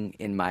washing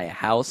in my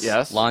house,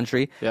 Yes.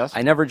 laundry, Yes.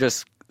 I never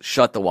just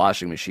shut the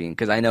washing machine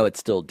because I know it's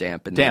still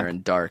damp in there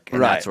and dark,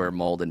 and Right. that's where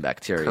mold and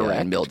bacteria Correct.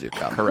 and mildew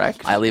come.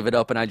 Correct. I leave it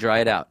open, I dry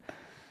it out.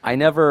 I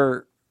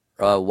never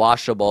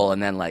wash a bowl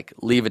and then like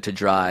leave it to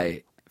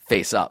dry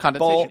face up.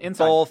 Condensation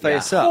inside. bowl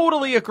face up.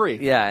 Totally agree.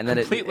 Yeah, and then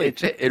Completely.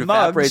 it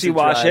Mugs, evaporates. you and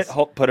wash dries.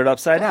 it, put it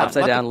upside down.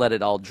 Upside down, let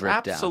it all drip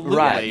Absolutely. down.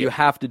 Right, you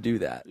have to do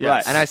that.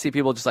 Yes. And I see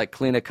people just like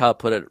clean a cup,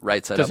 put it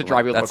right side Does up. it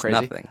drive you a little That's crazy?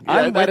 nothing. Yeah,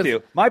 I'm that with is-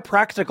 you. My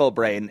practical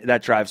brain,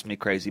 that drives me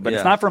crazy. But it's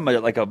Yeah. not from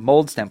a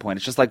mold standpoint.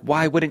 It's just like,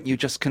 why wouldn't you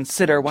just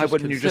consider? Why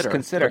wouldn't you just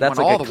consider? But that's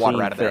Want like all a the water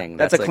clean out of there. thing.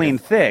 That's a like clean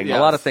thing. Yeah. A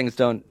lot of things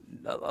don't.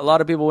 A lot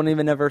of people wouldn't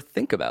even ever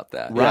think about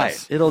that. Right.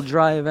 Yes. It'll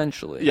dry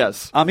eventually.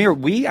 Yes. Amir,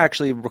 we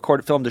actually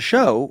filmed a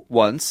show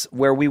once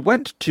where we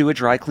went to a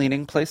dry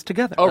cleaning place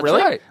together. Oh,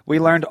 really? right. We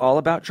learned all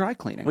about dry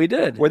cleaning. We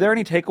did. Were there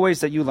any takeaways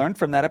that you learned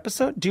from that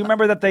episode? Do you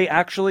remember that they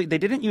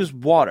didn't use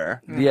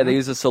water? Yeah, they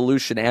use a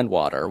solution and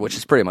water, which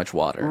is pretty much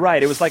water.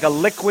 Right. It was like a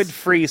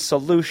liquid-free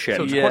solution,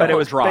 So it's but it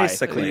was dry.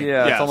 basically.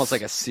 Yeah, Yes. it's almost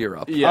like a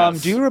syrup.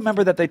 Yes. Do you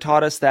remember that they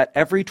taught us that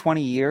every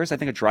 20 years, I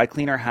think a dry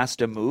cleaner has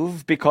to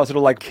move because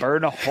it'll like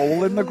burn a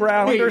hole in the ground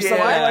or something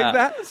like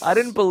that? I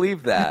didn't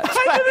believe that.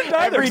 I didn't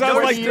either. Every 'Cause I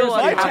was 20 like, years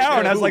my you have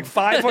town to has like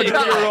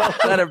 500-year-old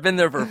that have been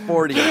there for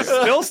 40 years.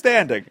 still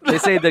standing. They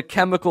say the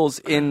chemicals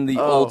in the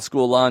old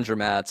school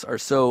laundromats are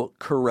so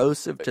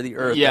corrosive to the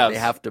earth Yes. that they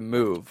have to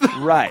move.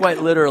 Right.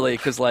 Quite literally,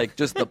 because like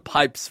just the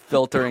pipes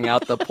filtering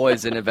out the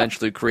poison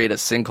eventually create a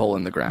sinkhole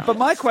in the ground. But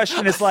my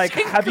question is like,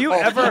 have you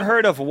ever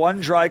heard of one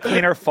dry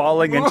cleaner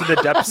falling into the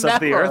depths of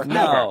the Never. earth?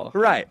 No.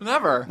 Right.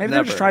 Never. Maybe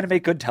they're just Never. trying to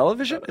make good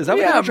television? Is that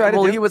what yeah, they're trying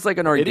well, to do? he was like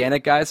an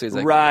organic guy, so he's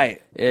like,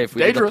 Right. if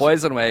we did the Dangerous.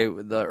 poison way,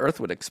 the earth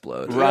would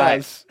explode.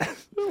 Right.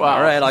 Wow.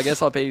 All right, I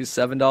guess I'll pay you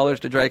 $7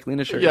 to dry clean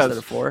a shirt Yes. instead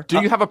of $4. Do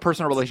you have a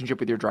personal relationship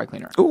with your dry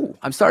cleaner? Ooh.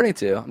 I'm starting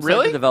to. I'm starting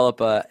Really? to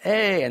develop a,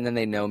 hey, and then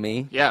they know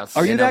me. Yes.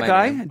 Are you know that my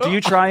guy? name. Do you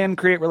try and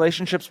create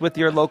relationships with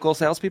your local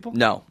salespeople?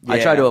 No, I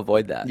Yeah. try to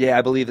avoid that. Yeah,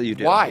 I believe that you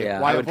do. Why? Yeah.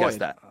 Why I would guess avoid?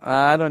 that.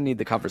 I don't need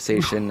the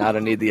conversation. I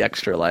don't need the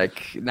extra,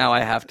 like, now I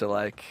have to,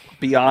 like,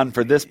 Be on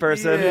for this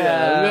person.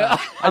 Yeah. I'm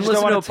just don't listening to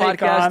a wanna take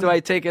podcast. on- Do I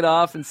take it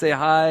off and say,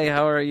 hi,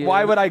 how are you?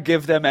 Why would I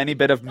give them any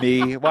bit of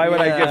me? Why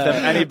would I give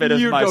them any bit of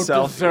You myself?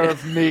 don't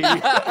deserve me.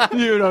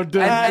 You don't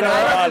deserve And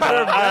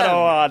I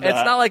don't want It's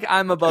that. not like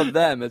I'm above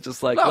them. It's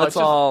just like, No, let's it's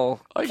just-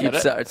 all I keep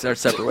get it. our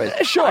separate ways.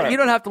 Sure. You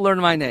don't have to learn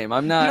my name.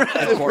 I'm not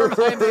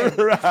important.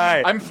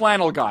 Right. I'm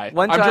flannel guy.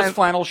 One I'm time- just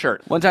flannel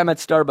shirt. One time at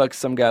Starbucks,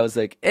 some guy was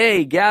like,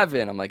 hey,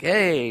 Gavin. I'm like,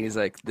 hey. He's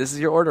like, this is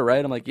your order,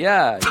 right? I'm like,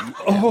 yeah.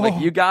 I'm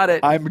like, you got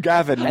it. I'm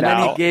Gavin And now.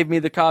 then he gave me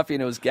the coffee,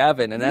 and it was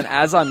Gavin. And then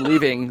as I'm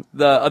leaving,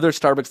 the other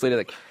Starbucks lady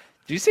like,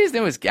 did you say his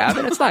name was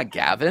Gavin? It's not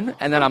Gavin.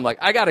 And then I'm like,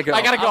 I gotta go.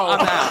 I gotta go.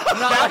 I'm out. I'm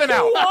not Gavin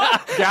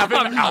out.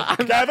 Gavin out.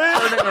 I'm not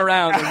turning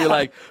around and be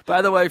like,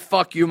 by the way,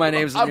 fuck you. My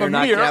name's I'm Amir,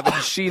 not Amir. Gavin.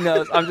 She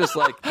knows. I'm just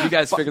like, you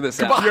guys figure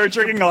this out. You're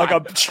drinking like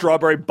a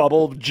strawberry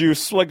bubble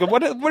juice. Like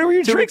what were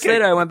you 2 weeks drinking?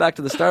 later, I went back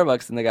to the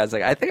Starbucks, and the guy's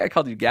like, I think I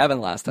called you Gavin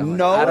last time. I'm like,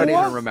 No I don't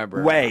even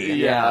remember. way.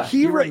 Yeah.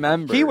 He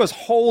remembered. He was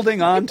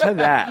holding on to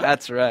that.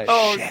 That's right.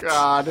 Oh,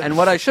 God. And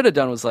what I should have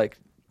done was like,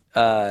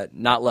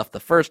 not left the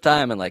first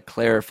time and like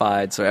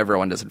clarified so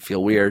everyone doesn't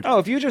feel weird. Oh,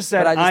 if you just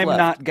said, But I just I'm left.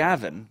 not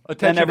Gavin, then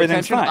Attention,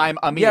 everything's attention, fine. I'm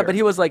Amir. Yeah, but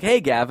he was like, hey,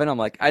 Gavin. I'm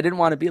like, I didn't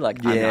want to be like,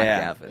 I'm not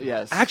Gavin.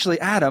 Yes. Actually,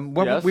 Adam,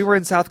 when Yes? we were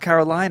in South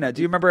Carolina,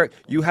 do you remember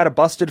you had a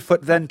busted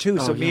foot then too?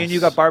 So me and you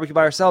got barbecue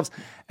by ourselves,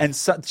 and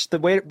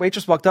the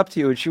waitress walked up to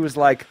you and she was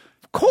like,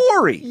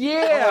 Corey.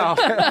 Yeah.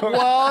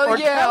 Well, Or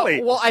yeah.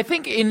 Kelly. Well, I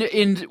think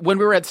in when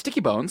we were at Sticky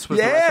Bones, was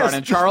the Yes. restaurant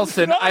in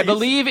Charleston, Nice. I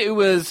believe it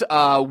was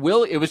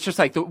Will. It was just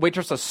like the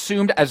waitress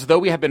assumed, as though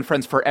we had been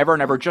friends forever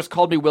and ever, just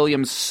called me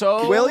William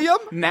so William?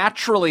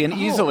 naturally and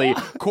easily.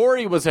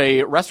 Corey was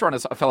a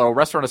fellow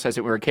restaurant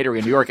assistant. We were catering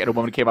in New York, and a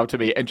woman came up to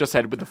me and just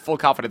said with the full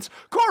confidence,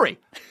 "Corey,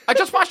 I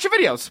just watched your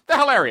videos. They're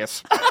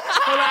hilarious."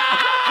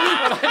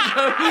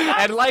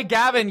 And like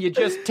Gavin, you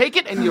just take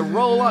it and you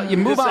roll on, you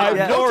move on. I'm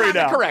No Corey time to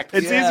now. correct.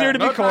 It's easier to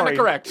be no time Corey.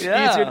 to correct.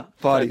 Yeah. Easier to,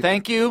 Funny.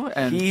 Thank you.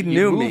 And He you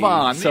knew move me.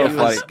 on. So It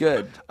was funny.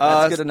 good.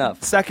 That's good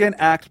enough. Second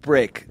act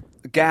break.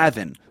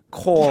 Gavin.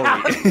 Corey.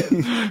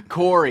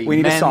 Corey. We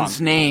need a men's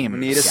song. names. We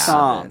need a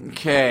song.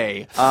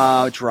 Okay.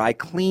 Dry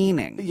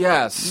cleaning.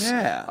 Yes.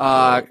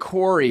 Yeah.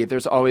 Corey.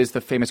 There's always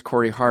the famous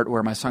Corey Hart,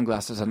 "Wear My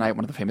Sunglasses at Night."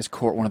 One of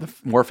the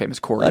more famous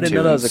Corey. I didn't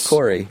know that was a tunes.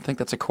 Corey. I think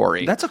that's a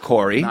Corey. That's a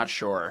Corey. Not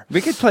sure. We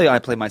could play. I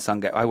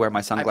wear my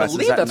I sunglasses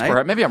believe at that's night.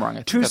 Corey. Maybe I'm wrong. I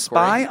think To that's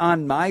spy Corey.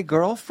 on my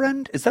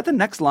girlfriend? Is that the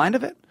next line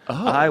of it?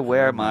 I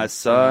wear my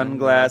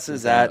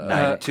sunglasses at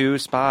night to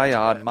spy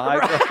on my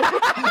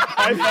girlfriend.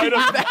 I'm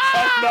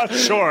not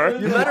sure.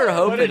 You better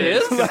hope it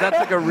is, because that's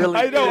like a really.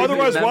 I know. vivid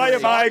Otherwise, why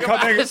am I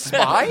coming?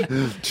 Spy?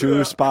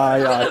 To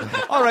spy on.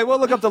 All right, we'll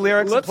look up the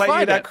lyrics Let's and play you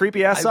find that it.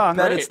 creepy ass I song.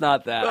 bet right? it's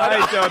not that.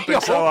 I don't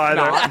think so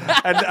either.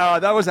 And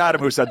that was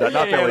Adam who said that,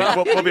 not Billy.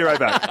 We'll be right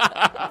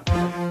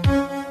back.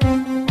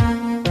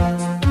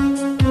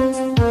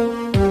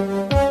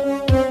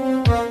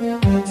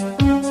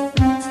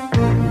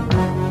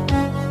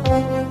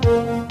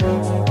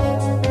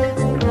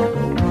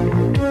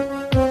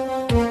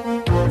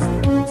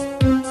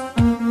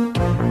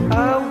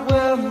 I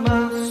wear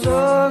my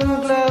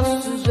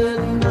sunglasses at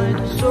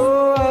night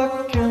so I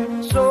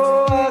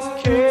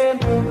can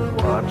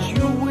watch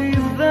you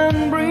weave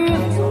and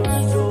breathe your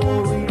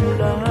storylines.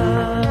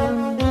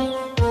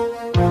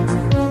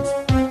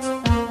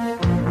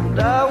 And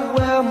I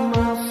wear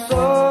my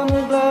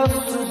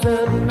sunglasses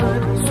at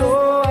night so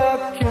I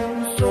can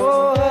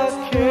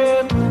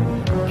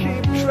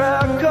keep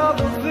track of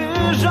the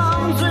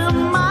visions in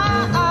my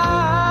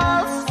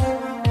eyes.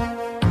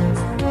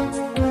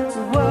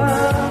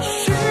 While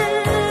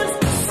she's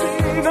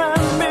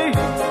deceiving me,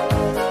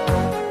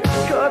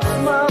 cuts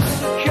my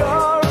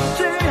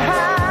security.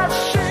 Has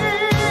she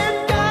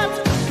got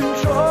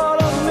control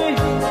of me?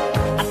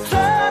 I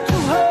turn to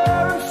her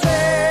and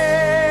say,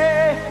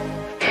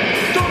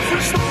 "Don't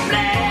switch the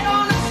blade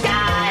on the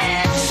guy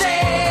and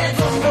shades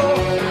of no.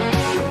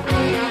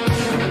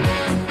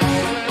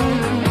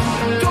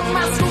 Don't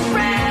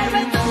masquerade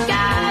with the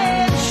guy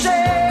and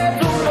shades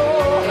of no.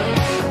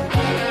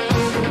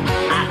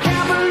 I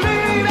can't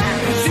believe it,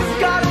 'cause you've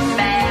got a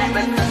man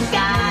with the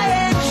guy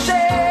in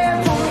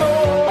shades of no.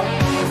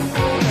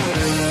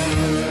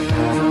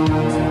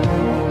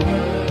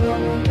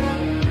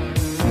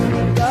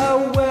 I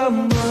wear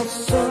my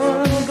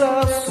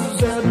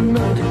sunglasses at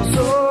night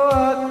so I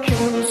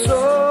can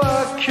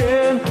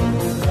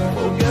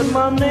forget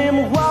my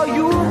name while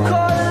you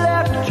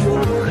collect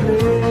your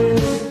claim.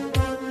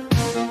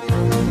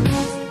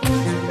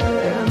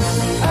 And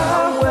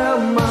I wear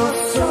my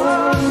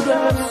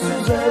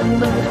sunglasses at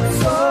night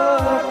so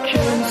I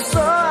can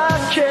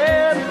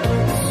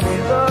see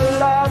the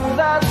light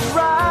that's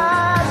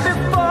right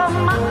before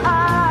my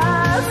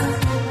eyes.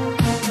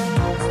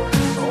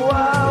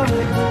 While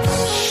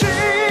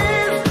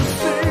she's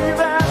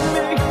deceiving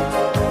me,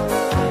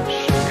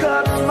 she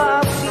cuts my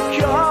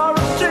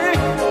security.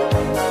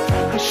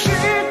 She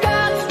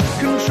got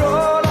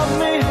control of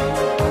me.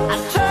 I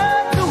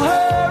turn to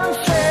her and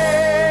say,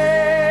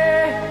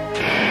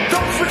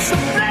 "Don't switch the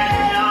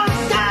blade on the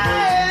guy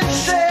in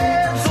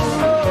shades of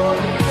no.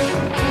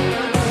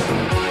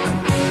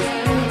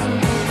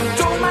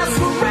 Don't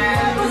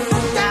masquerade with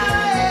the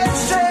guy in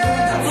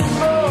shades of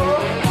no.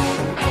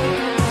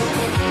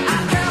 I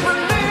can't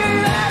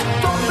believe it.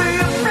 Don't be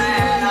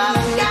afraid of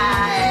the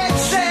guy in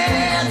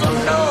shades of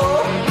no."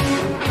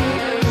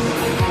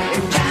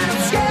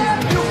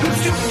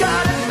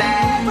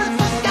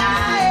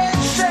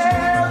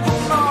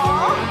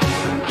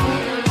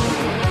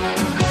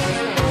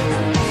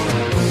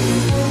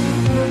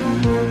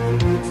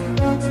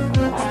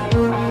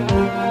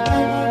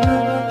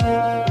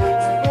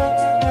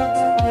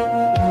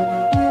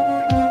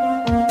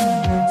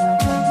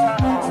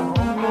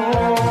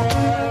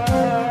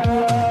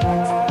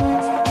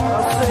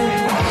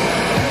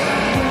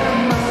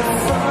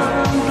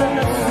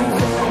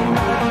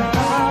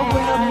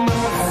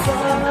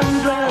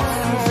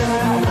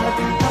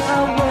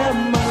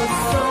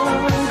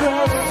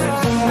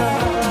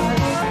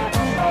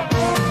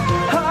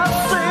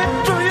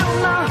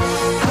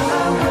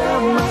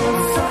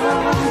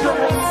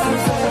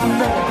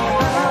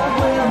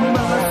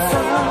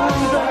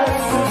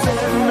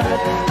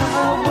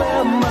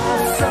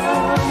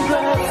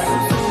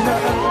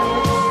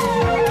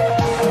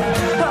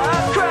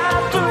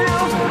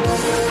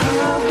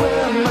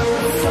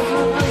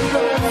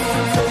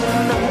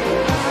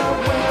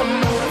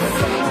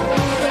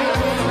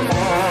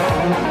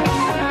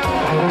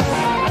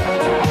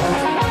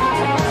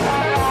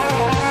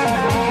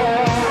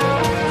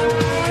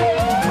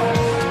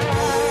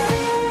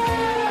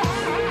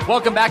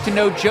 Welcome back to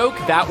No Joke.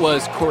 That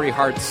was Corey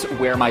Hart's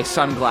Wear My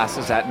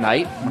Sunglasses at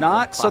Night.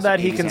 Not so Classic that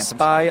he 80s can anthems.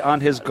 spy on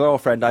his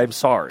girlfriend. I'm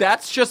sorry.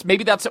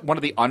 Maybe that's one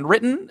of the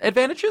unwritten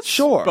advantages.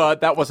 Sure.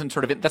 But that wasn't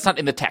that's not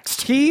in the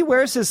text. He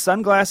wears his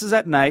sunglasses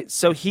at night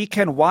so he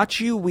can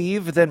watch you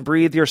weave, then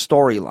breathe your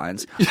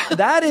storylines.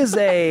 That is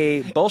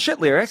a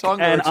bullshit lyric,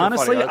 Song and lyrics are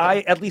honestly, funny,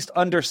 aren't they? I at least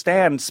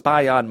understand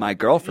spy on my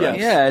girlfriend.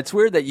 Yeah, it's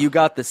weird that you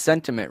got the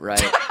sentiment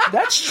right.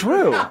 That's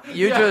true.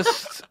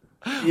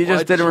 You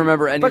just didn't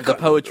remember any of the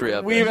poetry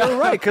of it. You're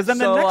right, because then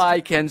the So next...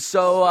 I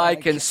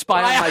can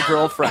spy on my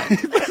girlfriend.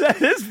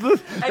 That's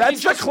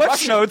the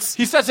Cliff Notes.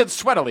 He says it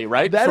sweatily,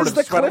 right? That Sort is of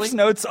the sweatily? Cliff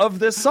Notes of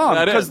this song.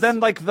 That Because is. then,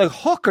 like, the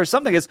hook or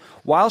something is,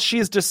 while she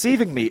is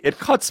deceiving me, it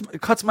cuts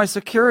my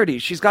security.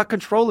 She's got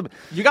control of it.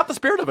 You got the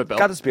spirit of it, Bill.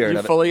 Got the spirit you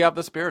of it. fully got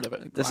the spirit of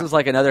it. This is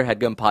like another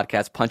Headgum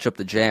podcast, Punch Up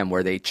the Jam,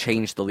 where they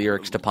change the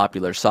lyrics to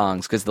popular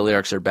songs because the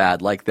lyrics are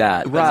bad, like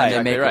that. But Right.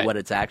 then they make Right. it what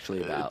it's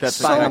actually about. That's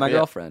Spying on exactly my it.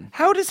 girlfriend.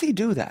 How does he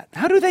do that?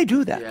 How do they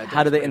do that?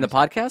 How do they in the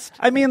podcast?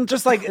 I mean,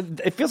 just like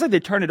it feels like they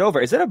turn it over.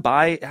 Is it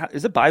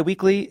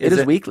bi-weekly? It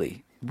is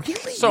weekly.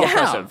 Really? So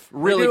impressive.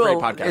 Really They do great a-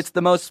 podcast. It's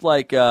the most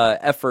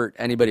effort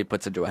anybody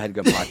puts into a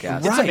Headgum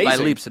podcast. Right. By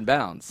amazing. leaps and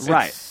bounds.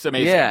 Right. It's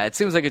amazing. Yeah, it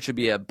seems like it should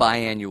be a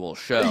biannual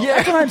show.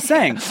 That's what I'm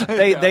saying.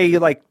 They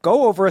like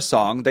go over a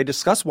song, they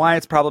discuss why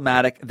it's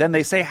problematic, then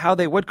they say how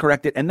they would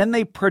correct it, and then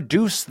they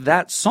produce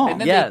that song. And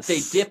then Yes. they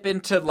dip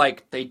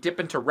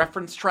into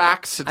reference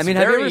tracks. It's I mean,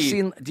 have you very- ever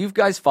seen? Do you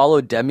guys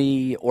follow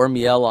Demi or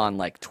Miel on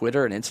like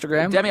Twitter and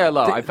Instagram? Demi I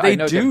love. They I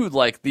know do Demi.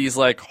 like these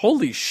like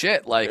holy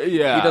shit like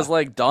Yeah. he does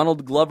like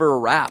Donald Glover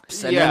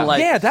raps and Yeah. then like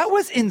yeah, that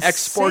was insane.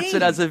 exports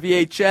it as a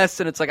VHS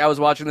and it's like I was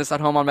watching this at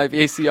home on my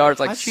VCR. It's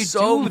like How'd you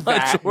so do much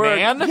that, work.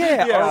 man?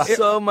 Yeah.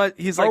 So much.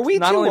 He's like Are we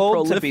not too only old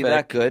prolific, to be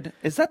that good?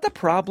 Is that the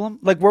problem?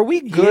 Like, were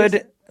we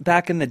good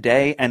back in the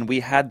day and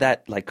we had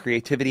that like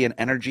creativity and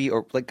energy,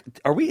 or like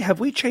have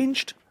we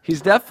changed?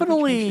 He's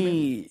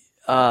definitely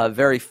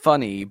very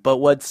funny, but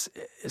what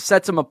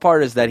sets him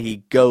apart is that he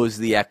goes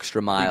the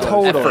extra mile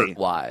Totally.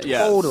 effort-wise.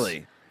 Yes.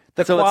 Totally.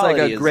 The So it's like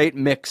quality a is- great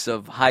mix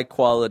of high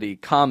quality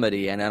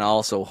comedy and then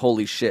also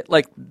holy shit.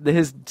 Like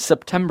his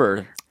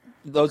September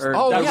those or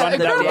Oh, that yeah, run- that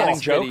incredible. running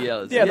joke.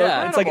 videos. Yeah,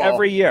 Yeah. it's like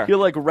every year. He'll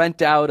like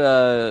rent out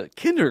a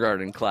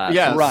kindergarten class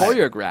Yes. and Right.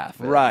 choreograph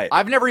it. Right.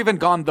 I've never even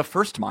gone the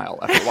first mile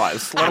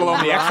otherwise, let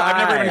alone the extra. I've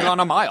never even gone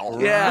a mile.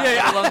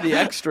 Yeah, I love the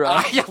extra.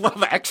 I love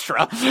the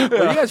extra. Well,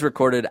 you guys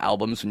recorded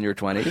albums in your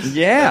 20s.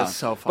 Yeah. That's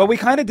so fun. But we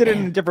kind of did it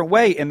in a different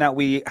way in that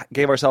we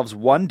gave ourselves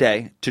one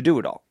day to do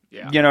it all.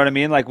 Yeah. You know what I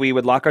mean? Like we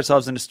would lock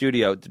ourselves in a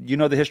studio. You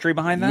know the history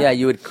behind that? Yeah,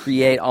 you would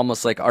create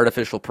almost like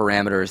artificial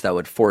parameters that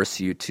would force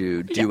you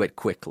to do it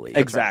quickly.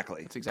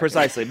 Exactly. exactly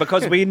Precisely.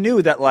 Because we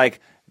knew that like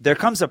there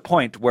comes a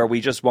point where we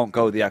just won't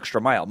go the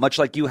extra mile. Much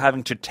like you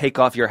having to take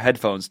off your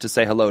headphones to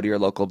say hello to your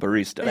local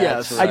barista.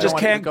 Yes, I just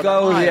right. can't Don't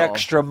go want to the go the mile.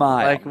 extra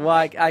mile. Like,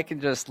 well, I can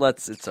just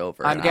it's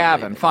over. I'm and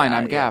Gavin. leaving. Fine,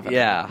 I'm Gavin.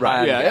 Yeah, Right.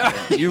 I'm Yeah.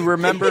 Gavin. You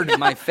remembered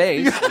my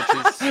face,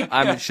 which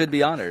is should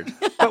be honored.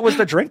 But was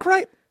the drink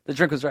right? The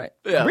drink was right.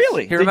 Yes.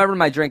 Really? He remembered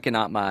my drink and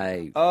not my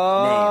name.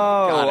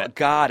 Oh,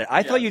 got it.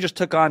 I thought you just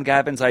took on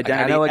Gavin's Like,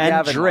 identity I know what and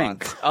Gavin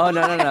drink. wants. Oh,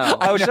 no.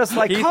 I was just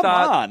like, He come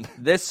thought on.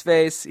 this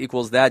face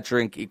equals that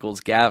drink equals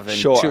Gavin.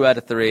 Sure. 2 out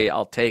of 3.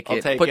 I'll take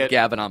it. take Put it.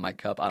 Gavin on my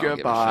cup. I don't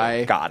Goodbye. give a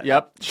shit. Got it.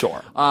 Yep.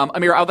 Sure.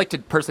 Amir, I would like to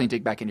personally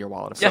dig back into your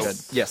wallet. If so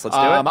Yes. good. Yes, let's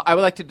do it. I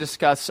would like to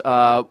discuss,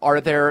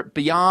 are there,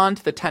 beyond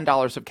the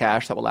 $10 of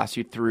cash that will last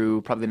you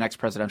through probably the next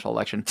presidential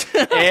election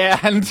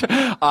and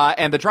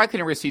the dry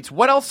cleaning receipts,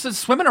 what else is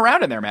swimming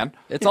around in there, man?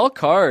 It's all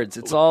cards.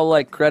 It's all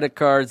like credit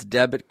cards,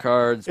 debit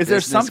cards. Is there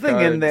business something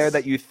in cards. there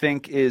that you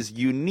think is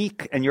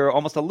unique and you're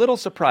almost a little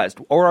surprised?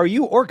 Or are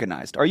you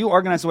organized? Are you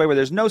organized in a way where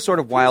there's no sort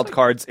of wild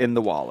cards in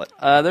the wallet?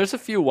 There's a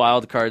few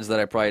wild cards that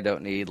I probably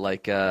don't need,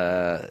 like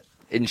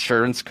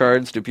insurance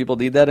cards. Do people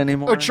need that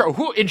anymore? Oh, sure.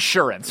 Who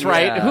insurance,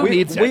 right? Yeah. Who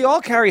needs We it?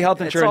 all carry health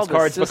It's insurance all the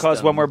cards because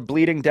system. when we're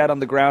bleeding dead on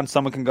the ground,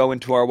 someone can go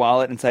into our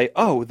wallet and say,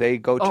 oh, they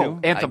go to? Oh,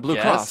 Anthem Blue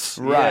Yes. Cross.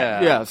 Right.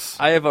 Yeah. Yes.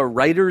 I have a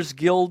Writers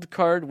Guild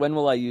card. When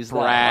will I use that?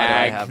 Why do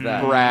I have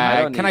that?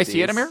 I don't Can I need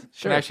see it, these. Amir?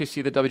 Sure. Can I actually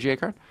see the WGA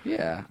card?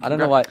 Yeah. I don't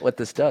know what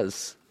this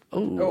does.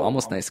 Oh,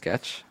 almost nice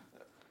sketch.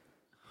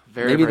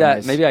 Very, Maybe very that.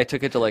 nice. Maybe I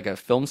took it to like a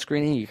film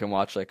screening. You can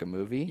watch like a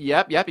movie.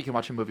 Yep. You can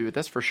watch a movie with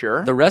this for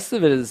sure. The rest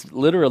of it is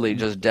literally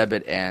just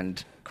debit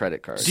and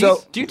credit cards.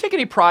 Do you take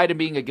any pride in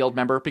being a guild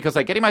member? Because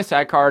like getting my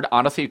SAG card,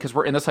 honestly, because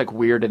we're in this like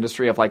weird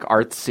industry of like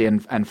arts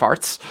and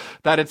farts,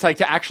 that it's like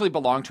to actually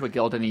belong to a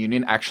guild and a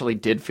union actually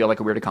did feel like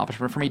a weird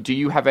accomplishment for me. Do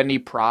you have any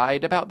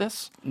pride about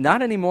this?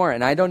 Not anymore,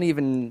 and I don't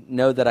even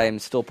know that I am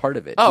still part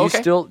of it. Oh, Do you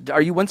okay. still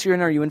are you once you're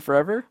in? Are you in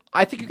forever?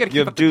 I think you got to keep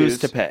have up the dues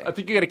to pay. I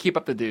think you got to keep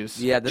up the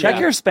dues. Yeah. Check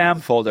your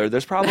spam folder.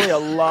 There's probably a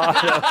lot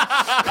of...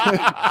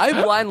 I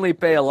blindly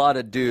pay a lot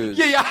of dues.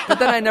 Yeah. But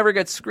then I never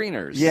get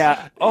screeners.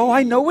 Yeah. Oh,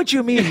 I know what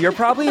you mean. You're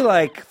probably typically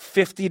like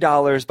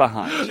 $50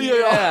 behind.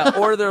 Yeah,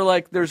 or they're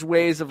like, there's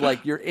ways of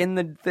like you're in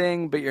the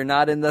thing, but you're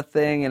not in the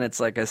thing, and it's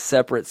like a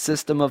separate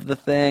system of the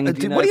thing. What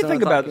do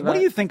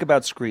you think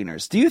about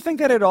screeners? Do you think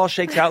that it all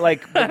shakes out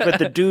like with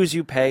the dues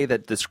you pay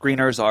that the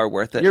screeners are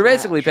worth it? You're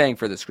basically paying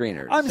for the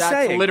screeners. I'm That's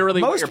saying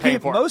literally what you're paying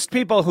for. Most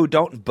people who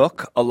don't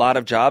book a lot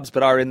of jobs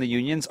but are in the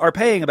unions are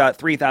paying about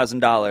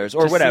 $3,000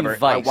 or To whatever. see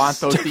Vice. I want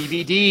those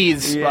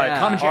DVDs. Yeah. Right.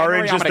 Come January,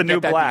 Orange I'm is gonna the new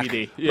get that black.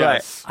 DVD.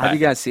 Yes. Have you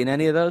guys seen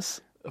any of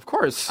those? Of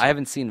course. I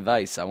haven't seen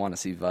Vice. I want to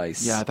see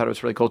Vice. Yeah, I thought it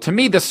was really cool. To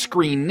me, the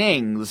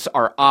screenings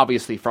are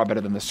obviously far better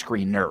than the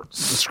screeners.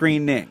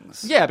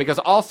 Screenings. Yeah, because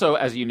also,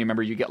 as a union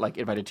member, you get like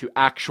invited to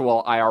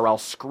actual IRL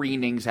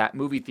screenings at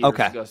movie theaters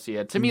to go see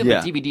it. To me,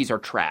 Yeah. the DVDs are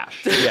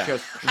trash. Yeah.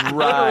 Just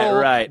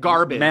Right.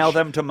 garbage. Mail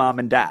them to mom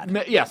and dad.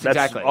 Yes, That's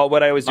exactly. all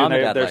what I always do. Mom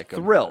and They're dad like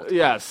 'em. thrilled.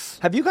 Yes.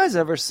 Have you guys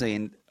ever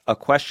seen a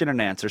question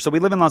and answer? So we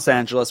live in Los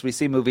Angeles. We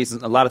see movies,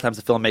 and a lot of times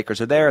the filmmakers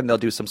are there, and they'll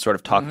do some sort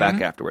of talk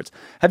back afterwards.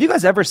 Have you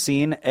guys ever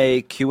seen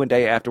a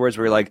Q&A afterwards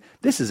where you're like,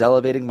 this is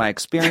elevating my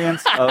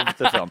experience of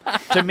the film?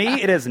 To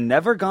me, it has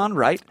never gone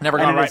right. Never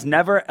and gone it right. has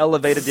never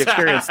elevated the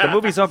experience. The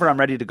movie's over. I'm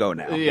ready to go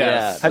now.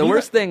 Yes. The Have you-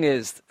 worst thing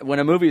is when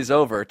a movie's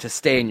over to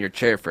stay in your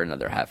chair for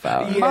another half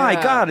hour. My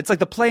God, it's like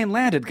the plane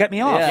landed. Get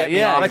me off. Yeah,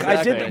 yeah, Like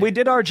exactly. we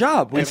did our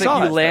job. We It's saw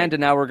like you it. land and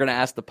now we're going to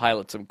ask the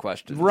pilot some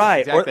questions.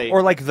 Right. Exactly.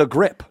 Or like The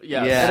Grip.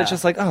 Yes. Yeah. And it's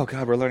just like, oh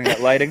God, we're learning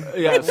about lighting.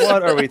 Yes.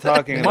 What are we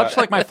talking about? Much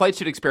like my flight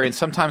suit experience,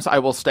 sometimes I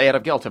will stay out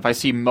of guilt. If I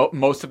see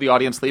most of the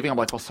audience leaving, I'm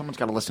like, well, someone's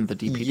got to listen to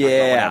the DP talk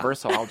about whatever,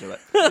 so I'll do it.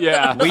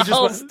 Yeah. we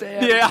just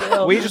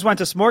Yeah. we just went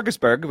to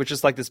Smorgasburg, which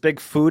is like this big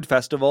food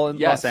festival in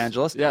Yes. Los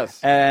Angeles. Yes.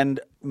 And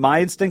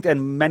my instinct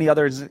and many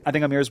others, I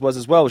think Amir's was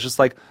as well, was just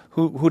like,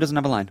 who doesn't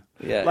have a line?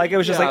 Yeah. Like it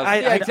was just Yeah.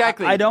 like, Yeah,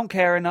 exactly. I don't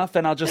care enough,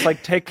 and I'll just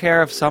like take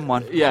care of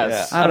someone.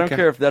 Yes. I don't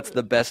care if that's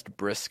the best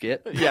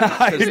brisket. Yeah.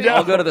 'Cause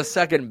I'll go to the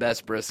second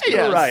best brisket.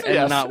 Yes, Right. And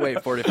yes. not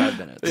wait 45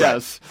 minutes.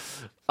 Yes.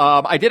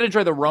 I did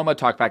enjoy the Roma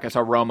talkback. I saw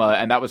Roma,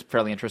 and that was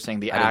fairly interesting.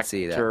 The I didn't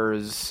see that.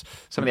 actors,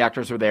 some of the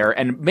actors were there,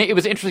 and it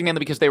was interesting mainly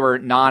because they were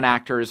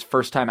non-actors,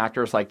 first-time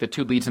actors. Like the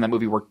two leads in that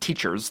movie were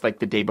teachers, like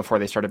the day before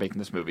they started making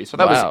this movie. So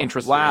that Wow. was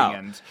interesting. Wow.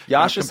 And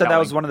Yasha said that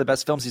was compelling. one of the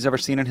best films he's ever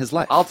seen in his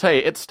life. I'll tell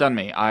you, it stunned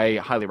me. I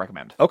highly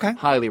recommend. Okay.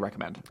 Highly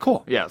recommend.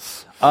 Cool.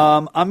 Yes.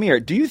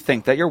 Amir, do you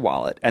think that your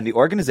wallet and the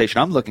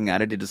organization, I'm looking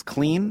at it, it is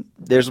clean?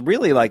 There's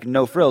really like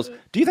no frills.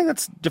 Do you think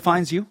that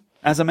defines you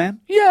as a man?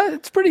 Yeah,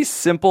 it's pretty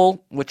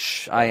simple,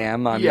 which I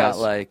am. I'm Yes.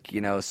 not like,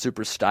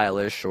 super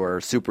stylish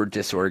or super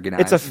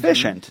disorganized. It's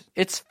efficient.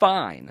 It's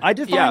fine. I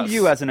define Yes.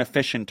 you as an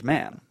efficient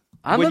man.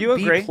 I'm Would a you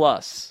B agree?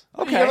 plus.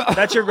 Okay,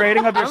 that's your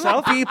grading of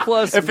yourself. B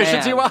plus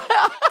Efficiency. man.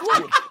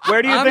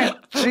 Where do you think?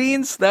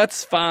 Jeans,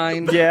 that's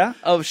fine. Yeah?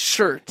 Of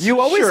shirts. You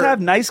always Sure. have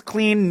nice,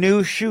 clean,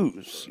 new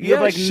shoes. You have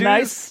Yeah, like shoes.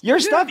 nice your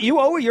stuff.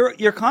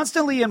 You're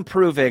constantly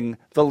improving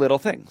the little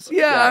things.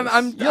 Yeah, You'll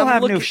I'm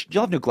have looking.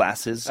 you'll have new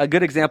glasses. A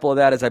good example of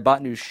that is I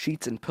bought new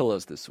sheets and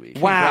pillows this week.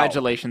 Wow.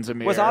 Congratulations,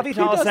 Amir. Was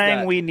Avital does saying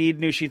that? we need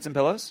new sheets and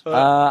pillows?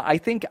 I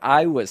think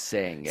I was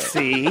saying it.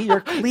 See,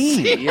 you're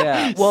clean.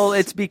 Yeah. Well,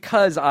 it's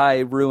because I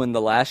ruined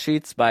the last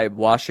sheets by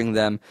washing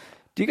them.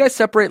 Do you guys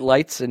separate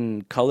lights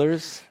and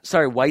colors?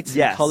 Sorry, whites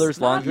Yes. and colors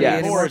laundry Yes.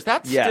 anymore? Is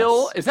that Yes.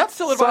 still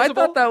So advisable? I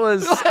thought that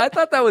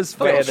was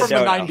Way of from the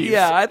no-no. 90s.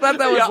 Yeah, I thought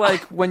that was Yeah.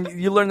 like when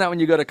you learn that when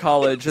you go to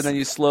college, and then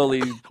you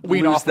slowly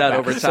Wean lose off of that that.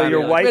 over time. So your You're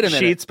like, white wait a minute.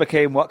 sheets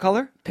became what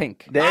color?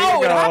 Pink. There Oh,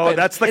 you it go. happened.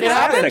 That's the It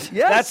classic. happened?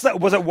 Yes.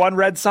 Was it one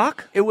red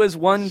sock? It was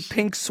one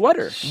pink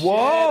sweater.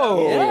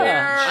 Whoa.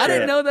 Yeah, I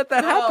didn't know that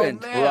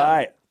happened. man.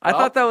 Right. I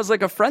thought that was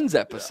like a Friends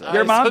episode.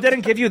 Your mom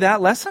didn't give you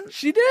that lesson?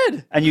 She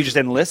did. And you just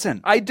didn't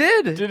listen? I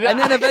did. And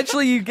then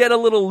eventually you get a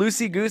little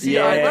loosey-goosey.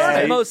 Yeah,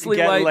 It's you mostly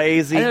get white.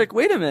 lazy. And you're like,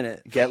 wait a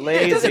minute. Get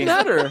lazy. It doesn't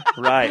matter.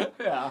 Right.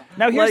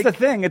 Now, here's Like- the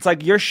thing. It's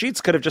like your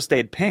sheets could have just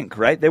stayed pink,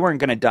 right? They weren't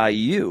going to dye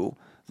you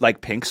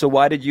like pink. So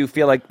why did you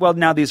feel like, well,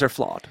 now these are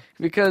flawed?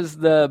 Because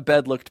the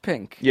bed looked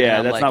pink. Yeah, And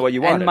I'm that's like- not what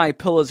you wanted. And my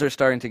pillows are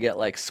starting to get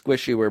like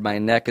squishy where my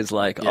neck is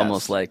like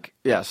almost like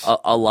Yes.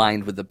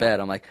 aligned with the bed.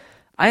 I'm like,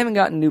 I haven't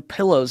gotten new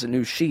pillows and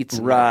new sheets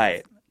in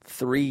Right.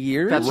 3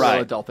 years. That's Right.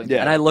 real adult thing.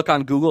 Yeah. And I look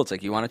on Google, it's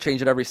like, you want to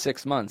change it every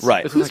 6 months.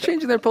 Right. Who's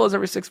changing their pillows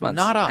every 6 months?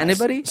 Not us.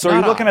 Anybody? So are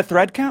you Not looking us. at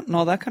thread count and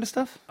all that kind of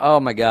stuff? Oh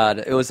my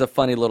God. It was a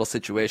funny little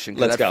situation.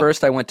 'Cause Let's at go.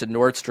 first I went to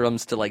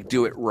Nordstrom's to like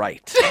do it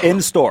right.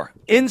 In store.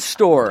 In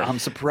store. I'm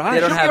surprised. They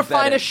don't Show me have your bedding.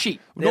 finest sheet.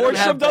 They don't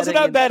Nordstrom doesn't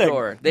have in bedding.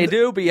 store. They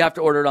do, but you have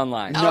to order it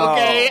online.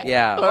 Okay.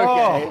 Yeah.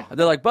 Okay.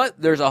 They're like, but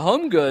there's a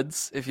Home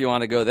Goods if you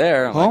want to go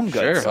there. I'm Home like,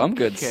 Goods. Sure, Home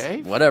Goods.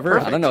 Okay. Whatever.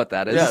 I don't know what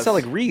that is. Does it sell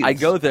like reeds? I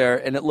go there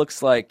and it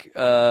looks like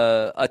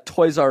a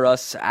Toys R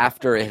Us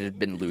after it had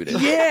been looted.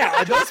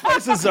 Yeah, those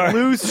places are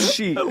Loose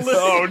sheets.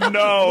 Oh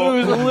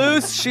no.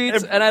 Loose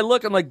sheets. And I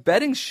look, I'm like,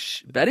 bedding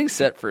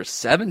set for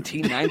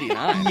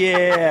 $17.99.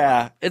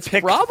 Yeah. It's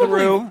Pick probably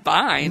through.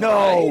 fine.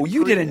 No, right?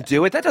 you didn't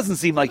do it. That doesn't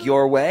seem like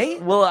your way.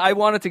 Well, I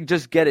wanted to just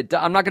just get it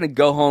done. I'm not going to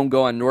go home,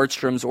 go on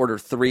Nordstrom's, order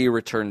 3,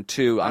 return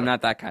 2. I'm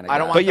not that kind of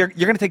guy. But you're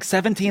going to take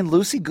 17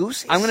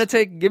 loosey-goosey? I'm going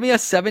to give me a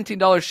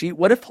 $17 sheet.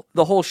 What if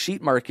the whole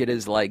sheet market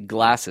is like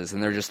glasses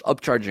and they're just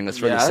upcharging us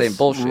for the same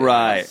bullshit?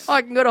 Right. Oh,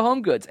 I can go to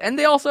Home Goods. And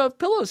they also have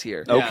pillows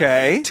here.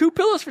 Okay. 2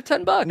 pillows for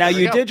 $10. Now,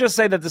 you did just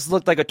say that this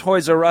looked like a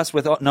Toys R Us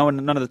with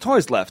none of the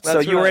toys left. So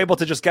you were able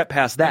to just get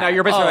past that. Now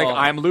you're basically like,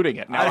 I'm looting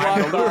it. Now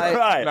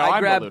I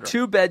grabbed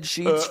 2 bed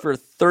sheets for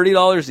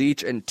 $30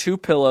 each and 2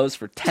 pillows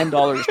for $10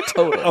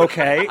 total.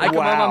 Okay. I come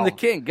home, I'm the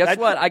king. Guess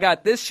what? I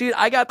got this sheet.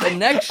 I got the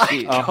next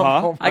sheet.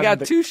 I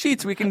got 2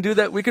 sheets. We can do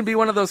that. We can be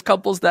one of those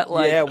couples that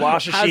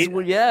wash a sheet.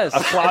 Yes. A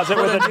closet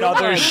with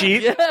another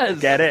sheet. Yes.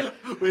 Get it.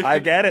 I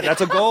get it.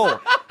 That's a goal.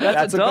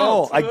 That's a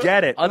goal. I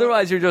get it.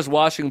 Otherwise, you're just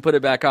washing, put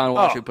it back on,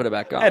 put it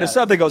back on. And if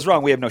something goes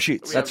wrong, we have no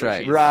sheets. That's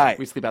right. Right.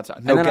 We sleep outside.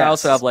 And then I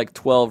also have like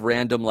 12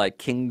 random like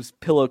King's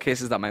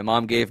pillowcases that my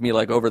mom gave me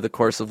like over the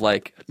course of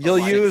like You'll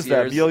 6 use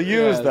them. years. You'll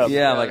use them.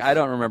 Yeah, like I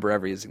don't remember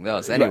ever using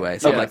those anyway.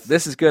 So I'm like,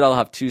 this is good. I'll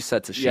have 2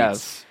 sets of sheets.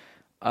 Yes.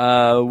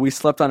 We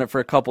slept on it for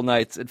a couple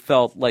nights. It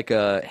felt like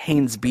a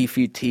Hanes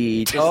beefy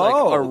tee, just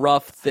like a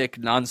rough, thick,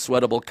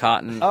 non-sweatable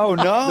cotton. Oh,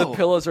 no. The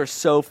pillows are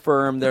so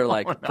firm, they're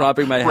like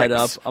propping my head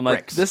up. I'm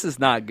like, this is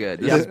not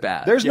good. This is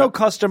bad. There's no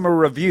customer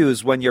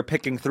reviews when you're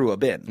picking through a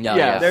bin. No,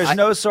 Yeah. There's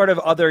no sort of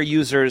other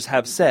users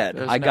have said.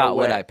 I got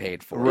what I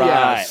paid for. Right.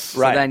 Yes.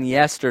 So then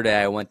yesterday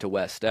I went to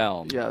West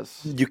Elm.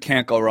 Yes. You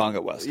can't go wrong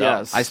at West Elm.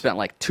 Yes. I spent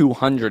like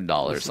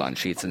 $200 on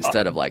sheets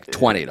instead of like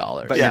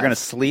 $20. But you're going to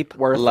sleep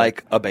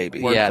like a baby.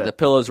 Yeah, the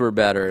pillows were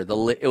better.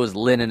 It was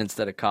linen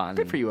instead of cotton.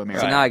 Good for you, Amir.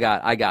 So now I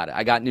got it.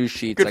 I got new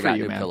sheets. Good I for got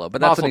you, new man. pillow.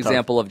 But that's Mazel an tov.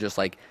 example of just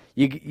like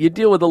you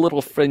deal with a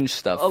little fringe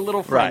stuff. A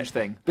little fringe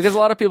thing. Because a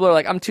lot of people are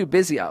like, I'm too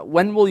busy.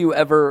 When will you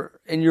ever,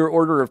 in your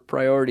order of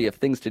priority of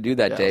things to do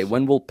that day,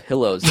 when will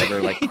pillows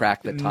ever like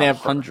crack the top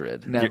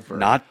 100? Never.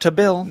 Not to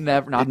Bill.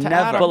 Never. Not to Never.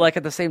 Adam. But like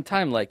at the same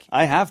time, like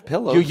I have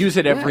pillows. You use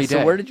it every day.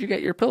 So where did you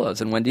get your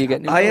pillows, and when do you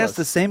get new I pillows? asked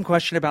the same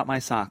question about my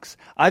socks.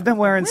 I've been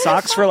wearing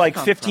socks for like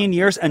 15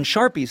 years and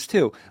Sharpies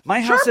too. My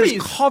house is Sharpies?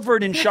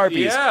 covered in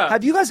Sharpies. Yeah.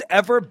 Have you guys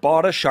ever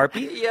bought a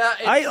Sharpie? Yeah,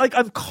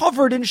 I'm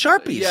covered in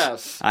Sharpies.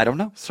 Yes. I don't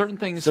know. Certain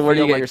things. So where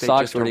do you feel get your like they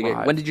socks? just Where do you get?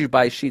 arrive. When did you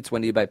buy sheets?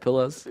 When do you buy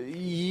pillows?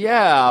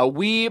 Yeah,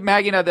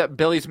 Maggie and I, that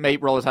Billy's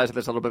mate roll his eyes at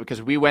this a little bit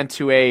because we went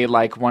to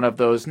one of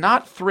those,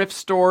 not thrift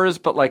stores,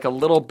 but like a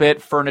little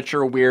bit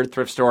furniture weird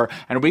thrift store,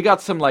 and we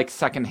got some like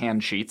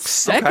secondhand sheets.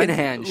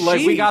 Secondhand sheets?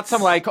 Like we got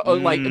some like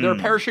there are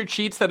parachute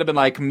sheets that have been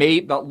like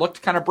made that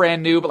looked kind of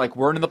brand new, but like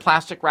weren't in the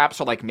plastic wrap,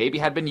 so like maybe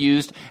had been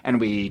used, and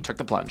we took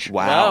the plunge.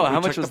 Wow. Oh, how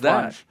We much took was the that?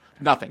 plunge.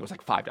 Nothing. It was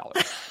like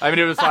 $5. I mean,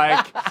 it was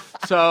like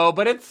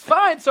but it's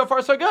fine so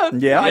far, so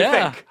good.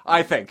 Yeah.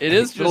 I think It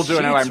is It'll just do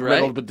it now. sheets, I'm right?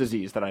 riddled with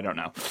disease that I don't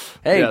know.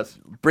 Hey, Yes.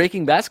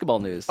 breaking basketball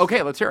news.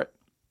 Okay, let's hear it.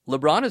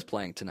 LeBron is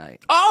playing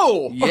tonight.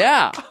 Oh,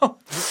 Yeah.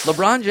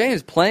 LeBron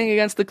James playing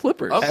against the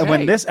Clippers. Okay. And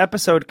when this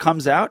episode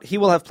comes out, he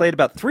will have played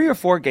about 3 or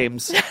 4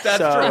 games. That's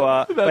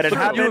true. But it true.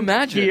 happened You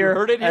imagine. here. You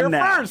heard it here and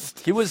now.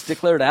 first. He was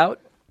declared out,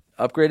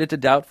 upgraded to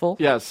doubtful.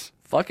 Yes.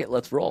 Fuck it,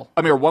 let's roll.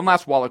 Amir, one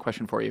last wallet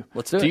question for you.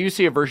 Let's do it. Do you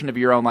see a version of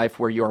your own life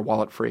where you are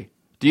wallet free?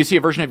 Do you see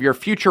a version of your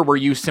future where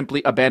you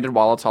simply abandon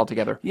wallets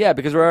altogether? Yeah,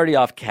 because we're already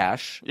off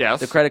cash. Yes.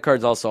 The credit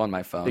card's also on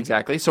my phone.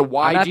 Exactly. So I'm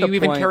why at do you the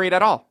even point- carry it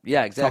at all?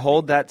 Yeah, To exactly.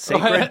 hold that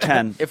sacred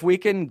 10. If we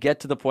can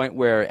get to the point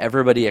where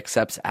everybody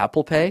accepts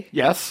Apple Pay,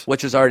 Yes.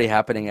 which is already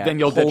happening at Then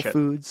you'll Whole ditch it.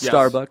 Foods, Yes.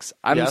 Starbucks,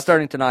 I'm Yes.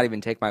 starting to not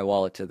even take my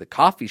wallet to the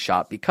coffee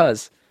shop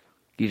because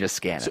you just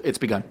scan it. It's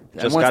begun.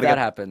 And once that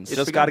happens,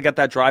 Just got to get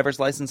that driver's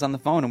license on the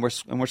phone, and we're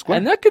square.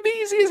 and that could be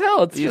easy as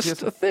hell. It's Easy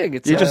just as- a thing.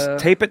 It's You just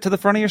tape it to the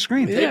front of your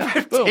screen.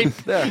 yeah, boom,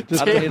 there. I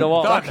don't need a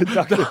wallet.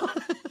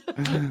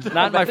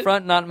 Not in my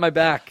front, not in my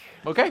back.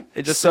 Okay.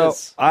 It just So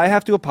is. I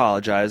have to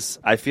apologize.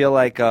 I feel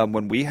like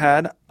when we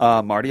had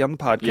Marty on the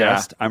podcast, Yeah.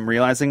 I'm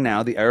realizing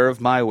now the error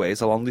of my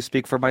ways. I'll only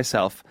speak for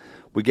myself.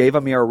 We gave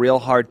Amir a real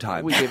hard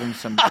time. We gave him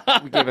some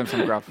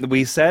gruff.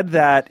 We said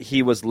that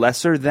he was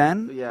lesser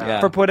than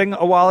Yeah. for putting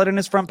a wallet in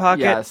his front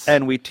pocket, Yes.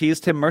 and we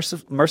teased him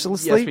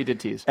mercilessly. Yes, we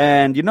did tease.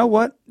 And you know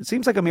what? It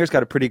seems like Amir's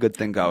got a pretty good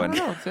thing going.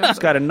 He's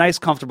got a nice,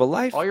 comfortable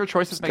life. All your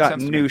choices He's make got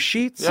sense to new me.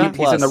 sheets. Yeah.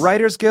 He's in the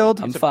Writers Guild.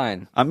 I'm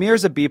fine.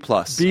 Amir's a B+. B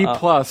plus.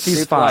 he's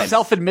B+. fine.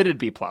 Self-admitted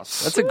B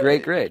plus. That's a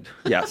great grade.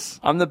 Yes.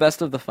 I'm the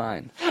best of the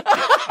fine.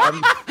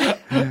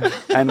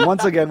 And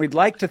once again, we'd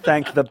like to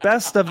thank the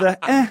best of the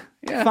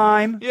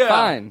fine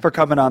Fine. for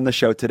coming on the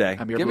show today.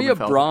 Amir Give me a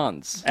Blumenfeld.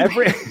 bronze.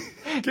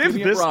 Give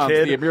me a this bronze,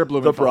 kid the Amir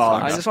Blumenfeld the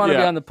bronze. I just want to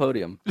be Yeah. on the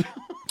podium.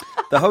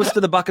 The host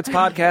of the Buckets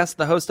podcast,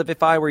 the host of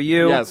If I Were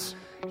You. Yes.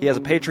 He has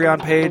a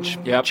Patreon page.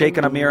 Yep. Jake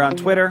and Amir on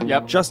Twitter.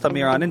 Yep. Just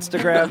Amir on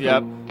Instagram.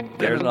 Yep.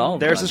 There's, it all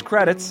there's done. his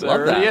credits.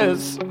 Love There he that.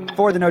 is.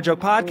 For the No Joke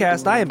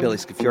podcast, I am Billy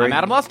Scafuri. I'm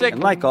Adam Lustig.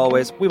 And like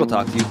always, we will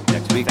talk to you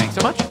next week. Thanks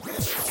so much.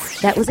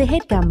 That was a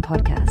HeadGum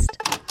podcast.